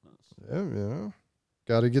that. Yeah.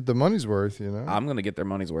 Got to get the money's worth, I'm gonna get their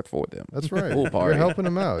money's worth for them. That's right. Pool party. You're helping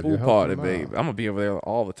them out. Pool You're party, helping them babe. out. I'm gonna be over there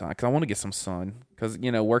all the time because I want to get some sun. Because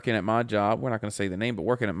working at my job, we're not gonna say the name, but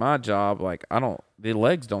working at my job, like the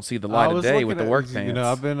legs don't see the light of day with the work pants.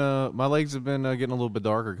 I've been my legs have been getting a little bit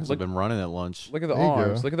darker because I've been running at lunch. Look at the There you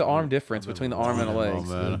arms. go. Look at the arm difference between the arm and the legs.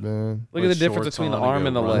 man. Man. Look at the difference between the arm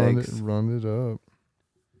and the legs. Run it up.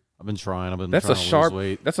 I've been trying. That's a trying to sharp. lose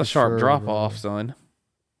weight. That's a sharp Sure, drop bro. off, son.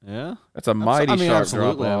 Yeah. That's a mighty sharp drop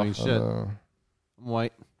absolutely. off. I mean, shit. I'm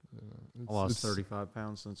white. I It's- lost it's- 35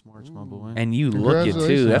 pounds since March, my boy. And you look it too.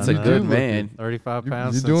 Congratulations. That's a You good do look man. 35 You're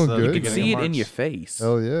pounds. doing since, good. the You can beginning see of it in March. your face.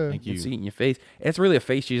 Hell yeah. Thank You you. can see it in your face. It's really a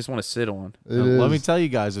face you just want to sit on. It Let me is. tell you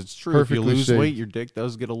guys, it's true. If you perfectly lose shaped. weight, your dick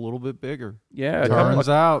does get a little bit bigger. Yeah, a Turns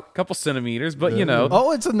out. couple centimeters, but Yeah.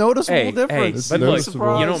 Oh, it's a noticeable Hey, difference. It's but You're look,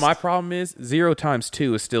 noticeable. you know what my problem is? 0 times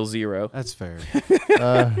 2 is still 0. That's fair.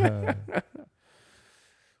 Uh,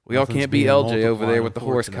 We all Nothing's can't be being LJ over there multiplied, with the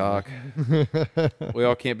horse cock. We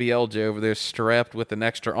all can't be LJ over there strapped with an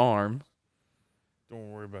extra arm. Don't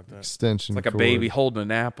worry about that. extension. It's like a cord. baby holding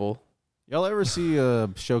an apple. Y'all ever see a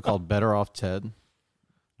show called Better Off Ted?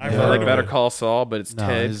 I've Yeah. heard Like of Better it. Call Saul, but it's No,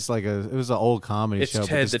 Ted. it's like it was an old comedy It's show.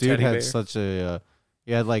 Ted but the this dude teddy had bear. such a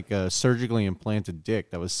he had like a surgically implanted dick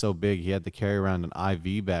that was so big he had to carry around an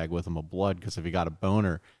IV bag with him of blood because if he got a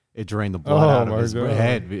boner, it drained the blood Oh, out of my his God.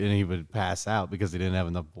 head and he would pass out because he didn't have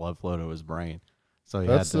enough blood flow to his brain. So he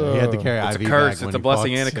That's, had to carry It's IV a curse. bag when It's a he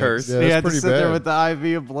blessing fucks. and a curse. Yeah, he that's had to pretty sit there bad. with the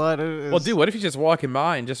IV of blood. Well, dude, what if he's just walking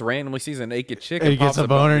by and just randomly sees a naked chick and he gets pops a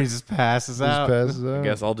boner and he just passes Just out. passes I out.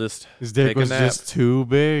 guess I'll just His dick take a was nap. just too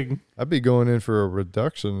big. I'd be going in for a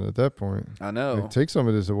reduction at that point. I know. Like, take some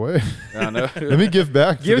of this away. I know. Let me give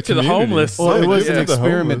back. Give it to the community. homeless. Well, it Yeah. was an Give it to the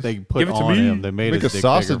experiment homeless. they put Give it to on me. him. They made Make his a dick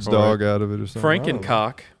sausage bigger for dog it. out of it or something. I don't know.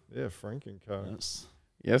 Frankencock. Yeah, Frankencock. Yes.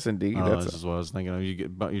 Yes, indeed. I don't know, That's this is what I was thinking of. You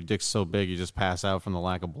get, but your dick's so big, you just pass out from the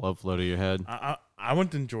lack of blood flow to your head. I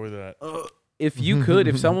wouldn't enjoy that. if you could,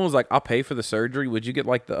 if someone was like, "I'll pay for the surgery," would you get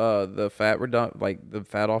like the fat like the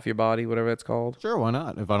fat off your body, whatever that's called? Sure, why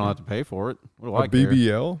not? If I don't have to pay for it, what do A I care?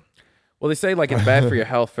 BBL? Well, they say like it's bad for your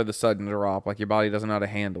health for the sudden drop, like your body doesn't know how to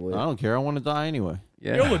handle I it. don't care. I want to die anyway.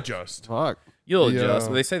 Yeah, You'll adjust. Fuck. you'll Yeah. adjust.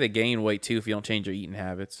 But they say they gain weight too if you don't change your eating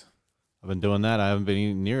habits. I've been doing that. I haven't been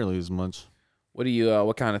eating nearly as much. What do you?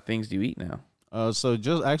 What kind of things do you eat now? So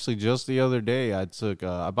just the other day, I took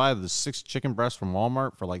I buy the 6 chicken breasts from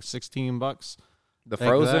Walmart for like $16. The Take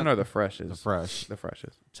frozen that. or the freshes? The fresh. The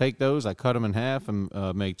freshes. Take those. I cut them in half and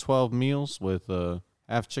make 12 meals with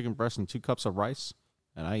half chicken breast and 2 cups of rice,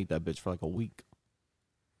 and I eat that bitch for like a week.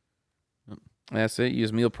 That's it. You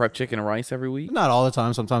just meal prep chicken and rice every week. Not all the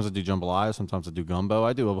time. Sometimes I do jambalaya. Sometimes I do gumbo.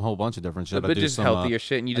 I do a whole bunch of different shit. But I do just some, healthier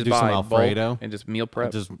shit, and you I just do buy some in Alfredo. bulk and just meal I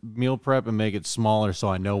prep. just meal prep and make it smaller so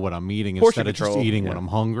I know what I'm eating Portion instead of just control, eating when yeah. I'm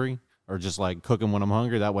hungry or just like cooking when I'm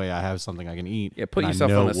hungry. That way I have something I can eat. Yeah, put and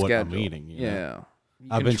yourself I know on a what schedule. I'm eating. you know? Yeah. You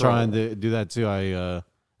I've been control. trying to do that too. I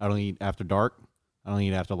don't eat after dark. I don't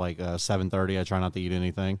eat after like 7:30. I try not to eat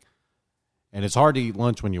anything. And it's hard to eat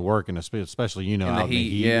lunch when you're working, especially In the out in the heat,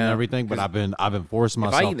 heat yeah. and everything. But I've been forcing If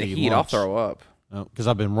myself I eat in to the eat heat, I'll lunch throw up. because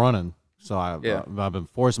I've been running. So Yeah. I've been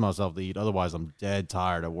forcing myself to eat. Otherwise, I'm dead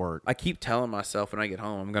tired at work. I keep telling myself when I get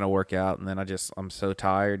home I'm gonna work out, and then I'm so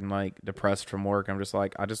tired and like depressed from work. I'm just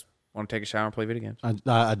like I just want to take a shower and play video games.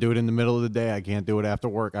 I do it in the middle of the day. I can't do it after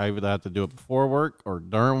work. I either have to do it before work or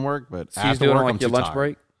during work. But So you just after do it work, on I'm like your too lunch tired.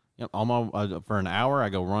 break. Yep, for an hour. I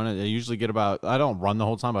go run it. I usually get about. I don't run the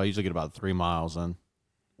whole time, but I usually get about 3 miles in.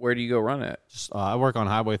 Where do you go run at? Just I work on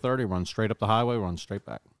Highway 30. Run straight up the highway. Run straight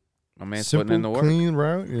back. My man's Simple, putting in the work. clean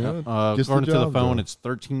route. You know, gets According to the job phone, done. it's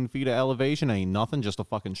 13 feet of elevation. Ain't nothing. Just a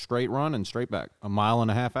fucking straight run and straight back. A mile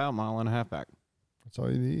and a half out. Mile and a half back. That's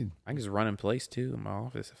all you need. I can just run in place too in my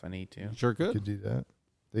office if I need to. You sure You could. could do that.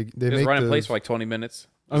 They Just make run in place those- for like 20 minutes.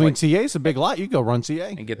 I mean, TA's a big lot. You go run TA.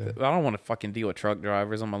 And get. I don't want to fucking deal with truck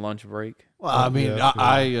drivers on my lunch break. Well, I mean, Yeah,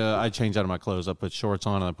 I change out of my clothes. I put shorts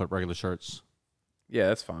on and I put regular shirts. Yeah,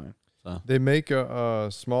 that's fine. They make a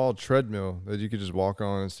small treadmill that you could just walk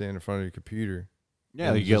on and stand in front of your computer.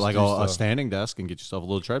 Yeah, And you get just like do a stuff. standing desk and get yourself a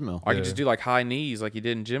little treadmill. Or I Yeah. could just do like high knees like you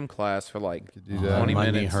did in gym class for like Could do that. 20 my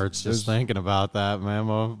knee minutes. hurts just There's- thinking about that, man.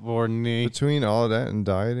 My poor knee. Between all that and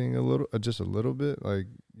dieting a little, just a little bit, like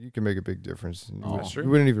you can make a big difference. And Oh. That's true. You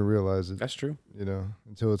wouldn't even realize it, That's true.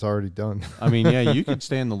 until it's already done. I mean, yeah, you could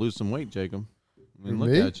stand to lose some weight, Jacob. I mean, look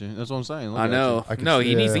Me? at you. That's what I'm saying. Look I at know. I can No, see-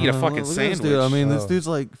 he needs to yeah. eat a you. fucking Look at this sandwich. dude. I mean, this Oh. dude's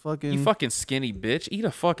like fucking. You fucking skinny bitch. Eat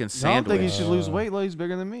a fucking I don't think he sandwich. should lose weight. Like he's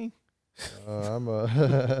bigger than me. I'm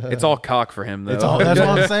a. It's all cock for him though. It's all, that's what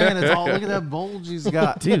I'm saying. It's all. Look at that bulge he's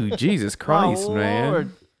got. Dude, Jesus Christ, My man.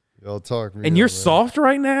 Lord. Y'all talk me. And you're man. soft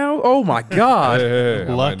right now? Oh my God. Hey, I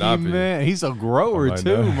might Lucky not be. man. He's a grower might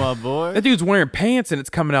too, not. my boy. That dude's wearing pants and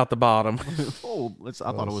it's coming out the bottom. Oh, I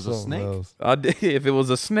thought it was a Something snake. else. If it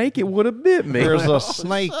was a snake, it would have bit me. There's a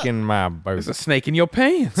snake in my boat. There's a snake in your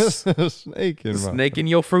pants. a snake in A my. snake in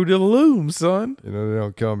your Fruit of the Loom, son. You know they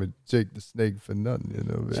don't call me Jake the Snake for nothing. You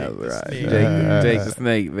know. That's Baby. right. Snake. Jake the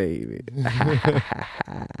snake, baby.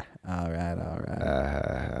 All right. All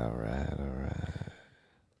right.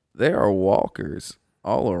 There are walkers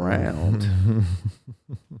all around.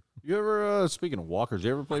 You ever, speaking of walkers,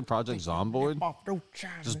 you ever play Project Zomboid?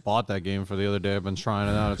 Just bought that game for the other day. I've been trying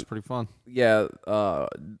it out. It's pretty fun. Yeah,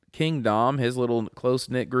 King Dom, his little close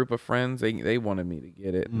knit group of friends, they wanted me to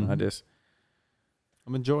get it, and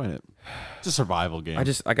I'm enjoying it. It's a survival game.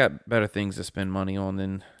 I got better things to spend money on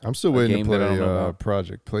than, I'm still A waiting to game that I don't know play about.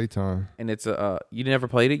 Project Playtime. and it's you never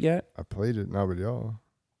played it yet? I played it, not with y'all.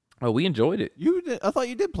 Oh, we enjoyed it. I thought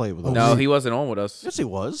you did play it with us. No, he wasn't on with us. Yes, he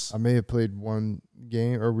was. I may have played one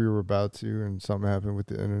game, or we were about to, and something happened with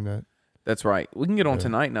the internet. That's right. We can get on Yeah.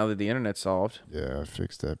 tonight now that the internet's solved. Yeah, I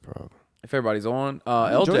fixed that problem. If everybody's on,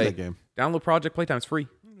 I enjoyed that LJ, game. download Project Playtime. It's free,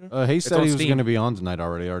 He said on he was Steam. going to be on tonight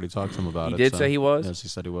already. I already talked to him about He it. did so- say he was? Yes, he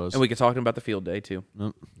said he was. and we can talk to him about the field day too.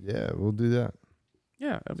 Yeah, we'll do that.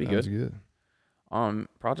 Yeah, that'd be Sounds good.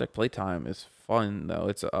 Project Playtime is fun though.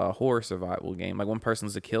 It's a horror survival game. Like one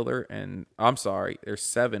person's a killer, and I'm sorry, there's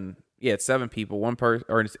 7. Yeah, it's 7 people. One person,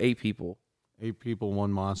 or it's 8 people. 8 people,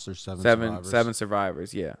 1 monster, 7 Seven survivors. 7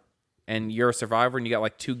 survivors. Yeah, and you're a survivor, and you got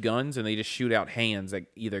like 2 guns, and they just shoot out hands that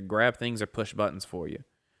either grab things or push buttons for you.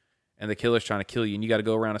 And the killer's trying to kill you, and you got to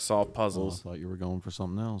go around and solve Oh, I puzzles. thought you were going for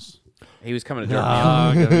something else. He was coming to jerk me Nah,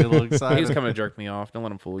 off. I'm gonna be a little excited. He was coming to jerk me off. Don't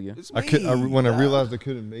let him fool you. It's I could. me. When I realized I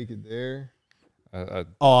couldn't make it there, I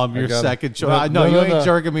I'm I your got- second choice. No, No, no, you ain't no.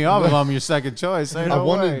 jerking me off if I'm your second choice. Ain't I no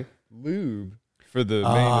wanted way. lube for the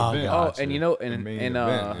Oh, main event. God. Oh, and you know, The and main and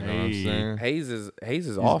event, you know what I'm saying? Hayes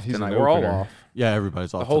is off he's an tonight. We're all opener. off. Yeah,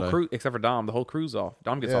 everybody's off The whole today. crew, except for Dom, the whole crew's off.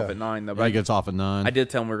 Dom gets Yeah. off at 9 though. Yeah, But he gets off at 9. I did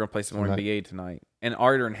tell him we were gonna play some more Tonight. NBA tonight. And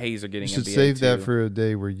Arter and Hayes are getting You should NBA save that too. for a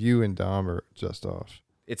day where you and Dom are just off.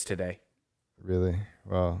 It's today. Really?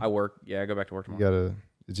 Well, I work. Yeah, I go back to work you tomorrow. gotta.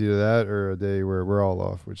 It's either that or a day where we're all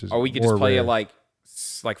off, which is. Or we could more just play rare. at like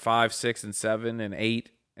 5, 6, and 7, and 8,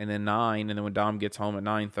 and then 9, and then when Dom gets home at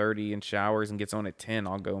 9:30 and showers and gets on at 10,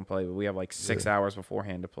 I'll go and play. But we have like 6 hours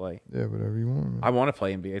beforehand to play. Yeah, whatever you want. Man. I want to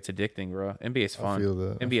play NBA. It's addicting, bro. NBA is I fun. feel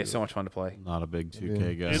that. I NBA feel is so much fun to play. Not a big 2K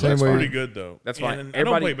Yeah. guy. It Same looks way- pretty good though. That's And fine. I don't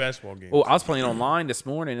Everybody- play basketball games. Oh, I was playing online this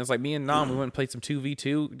morning. It's like me and Dom. We went and played some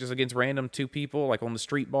 2v2 just against random 2 people, like on the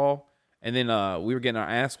street ball. And then we were getting our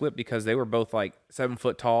ass whipped because they were both like 7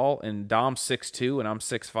 foot tall, and Dom's 6'2" and I'm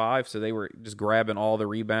 6'5", so they were just grabbing all the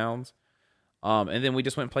rebounds. And then we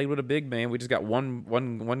just went and played with a big man. We just got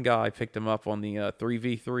one guy picked him up on the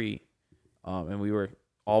 3v3, and we were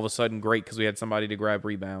all of a sudden great because we had somebody to grab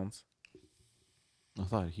rebounds. I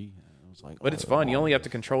thought he was like, But it's fun. You only have to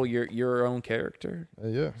control your own character.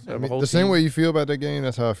 Yeah, So I the mean, whole the same team- way you feel about that game,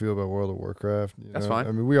 that's how I feel about World of Warcraft. You That's know? fine.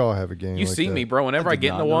 I mean, we all have a game. You like see that. me, bro. Whenever I did get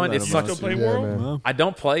not into know one, that it about sucks. you. Still play Yeah, World? man. I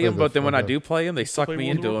don't play Play them, the but then when fuck I up. do play them, they suck play me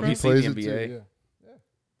World into of them. You Warcraft? see the Plays it NBA. too,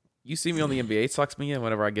 You see me on the NBA, it sucks me in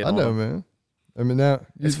whenever I get I on. know, them. man. I mean, now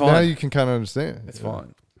It's now fun. you can kind of understand. It's you know,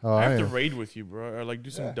 fun. How I I have to am. raid with you, bro, or like do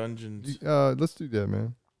some dungeons. Let's do that,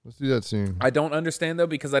 man. Let's do that soon. I don't understand though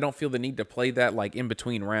because I don't feel the need to play that like in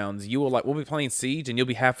between rounds. We'll be playing Siege and you'll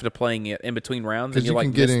be half to playing it in between rounds and Because you'll you like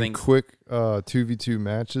can get miss in things. quick 2v2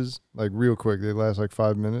 matches, like real quick. They last like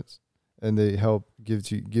 5 minutes, and they help give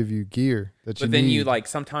you gear that you But then need. you like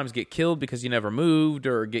sometimes get killed because you never moved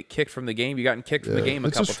or get kicked from the game. You gotten kicked from the Yeah, game a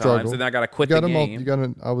it's a couple struggle. times, and then I gotta quit you the gotta game. you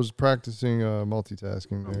gotta. I was practicing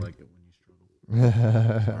multitasking I there. like it when you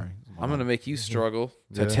struggle. Sorry. I'm gonna make you struggle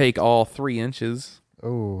to Yeah. take all 3 inches.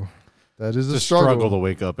 Oh, that is a Just struggle. struggle to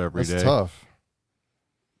wake up every day. That's tough.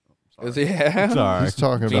 Yeah, Sorry. He's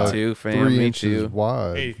talking me about too, fam. 3 Me inches too.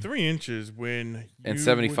 wide. Hey, 3 inches when And you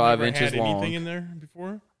 75 never inches had long. anything in there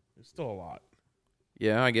before? It's still a lot.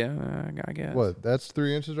 Yeah, I guess. I guess. What? That's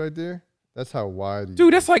 3 inches right there. That's how wide. He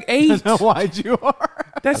Dude, is. that's like 8. How wide you are.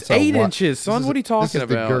 That's That's how 8 wide- inches, son. This is- What are you this talking is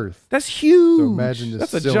the about? girth. That's huge. So imagine this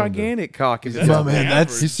That's a cylinder. gigantic cock. If That's you- No, man,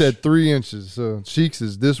 that's- He said 3 inches. So Cheeks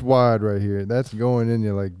is this wide right here. That's going in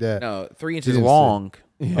you like that. No, 3 inches didn't say- long.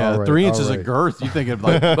 Yeah, All right, 3 all inches right. of girth. You think of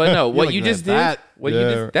like, But no, what looking you at just that. did, what you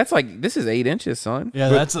Yeah. just, that's like, this is 8 inches, son. yeah,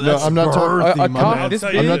 But that's no, I'm not talking- girthy, A my cock man. this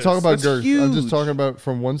I'll tell big. you I'm not talking about That's girth. I'm just huge. talking about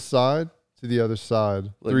from one side to the other side.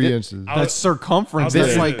 Look, 3 thi- inches. That's circumference. I'll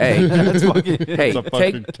That's say like Hey. that's fucking. Hey, It's a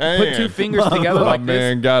fucking put can. 2 fingers together My like this.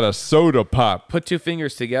 man got a soda pop. Put 2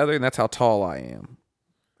 fingers together, and that's how tall I am.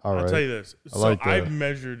 All I'll right. tell you this. I So like that. I've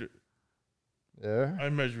measured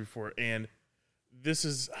before, and this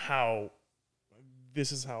is how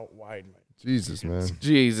wide my Jesus, man.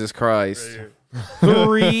 Jesus Christ. right here.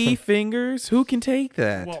 3 fingers? Who can take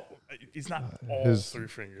that? Well, it's not all his- 3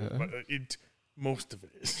 fingers, but most of it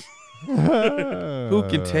is. Who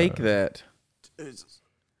can take that?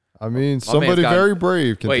 I mean, man's somebody got- very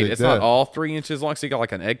brave can Wait, take it's that. not all 3 inches long, so you got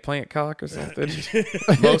like an eggplant cock or something?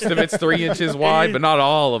 Most of it's 3 inches wide, but not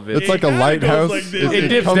all of it. It's like a kinda goes lighthouse. like this. It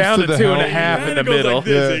dips comes down to the 2.5 helm. in the Kinda goes middle. Like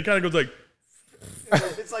this. Yeah. It kind of goes like.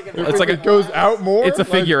 It's like It's like It goes out more. it's a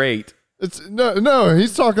Like, figure 8. It's no.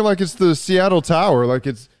 He's talking like it's the Seattle Tower. Like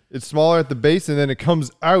it's smaller at the base and then it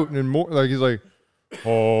comes out and more. Like he's like,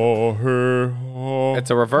 oh, her, oh,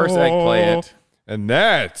 It's a reverse oh. eggplant. And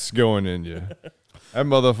that's going in you. That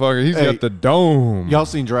motherfucker, he's Hey, got the dome. Y'all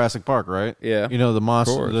seen Jurassic Park, right? Yeah. You know the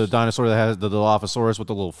monster, course. the dinosaur that has the Dilophosaurus with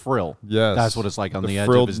the little frill. Yes. That's what it's like on The the edge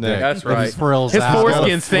of frilled his neck. neck. That's And he right. frills His out.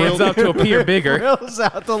 foreskin stands up to appear bigger. Frills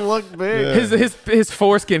out to look big. Yeah. His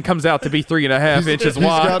foreskin comes out to be 3.5 inches He's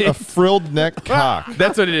got wide. a frilled neck cock.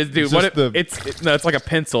 That's what it is, dude. It's What just it's like a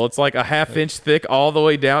pencil. It's like a half-inch thick all the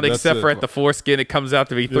way down, That's except it. for at the foreskin, it comes out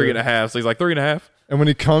to be 3.5. So he's like 3.5. And when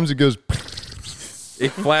he comes, it goes, It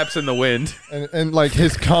flaps in the wind. and like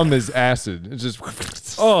his cum is acid. It's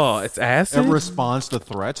just, Oh, it's acid. In response to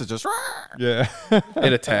threats, it's just. yeah.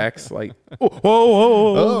 It attacks. Like, whoa.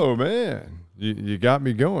 Oh man, you got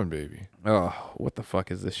me going, baby. Oh, what the fuck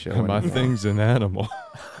is this show? My anymore? thing's an animal.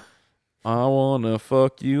 I wanna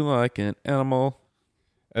fuck you like an animal.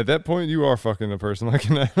 At that point, you are fucking a person like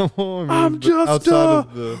an animal. I mean, I'm but just outside a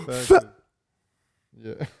of the fact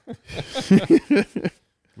yeah.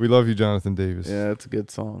 We love you, Jonathan Davis. Yeah, it's a good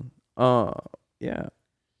song. Yeah.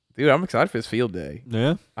 Dude, I'm excited for this field day.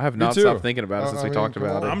 Yeah. I have Me not too. stopped thinking about it since I we mean, talked come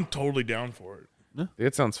about on. it. I'm totally down for it. Dude,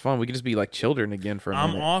 it sounds fun. We could just be like children again for a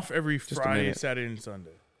I'm minute. off every a Friday, minute. Saturday, and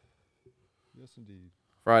Sunday. Yes, indeed.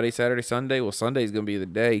 Friday, Saturday, Sunday. Well, Sunday's going to be the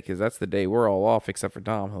day because that's the day we're all off except for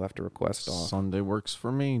Dom. He'll have to request off. Sunday works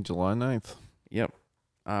for me, July 9th. Yep.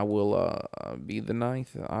 I will be the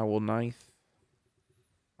 9th. I will 9th.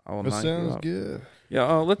 I will That 9th. sounds you up. good.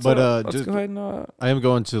 Yeah, let's But, go ahead and I am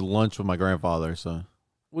going to lunch with my grandfather, so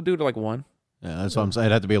we'll do it like 1. yeah, that's what I'm saying.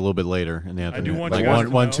 It'd have to be a little bit later in the afternoon. want like you guys to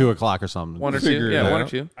 1, know- 2 o'clock or something. 1 or 2. figure it Yeah, 1 or out.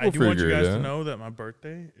 2. I do want you figure it guys to out. know that my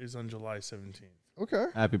birthday is on July 17th. Okay.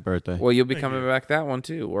 Happy birthday. Well, you'll be Thank coming you. back that one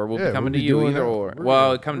too, or we'll Yeah, be coming we'll to be you doing either that. or. We're Well,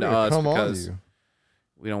 gonna- come we're to gonna us come on because you.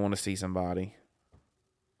 we don't want to see somebody.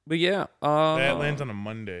 But yeah, That lands on a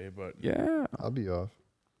Monday, but yeah. I'll be off.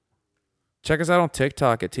 Check us out on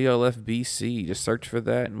TikTok at TLFBC. Just search for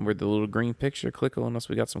that, and with the little green picture, click on us.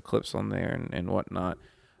 We got some clips on there and whatnot.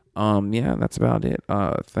 Yeah, that's about it.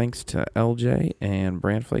 Thanks to LJ and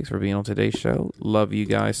Bran Flakes for being on today's show. Love you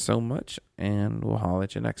guys so much, and we'll holler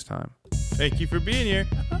at you next time. thank you for being here.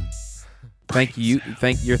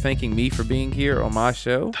 You're thanking me for being here on my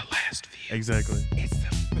show. Exactly.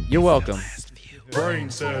 You're welcome. Brain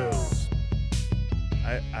cells.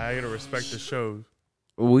 I gotta respect the shows.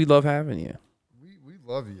 We love having you. We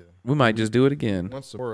love you. We might just do it again. Once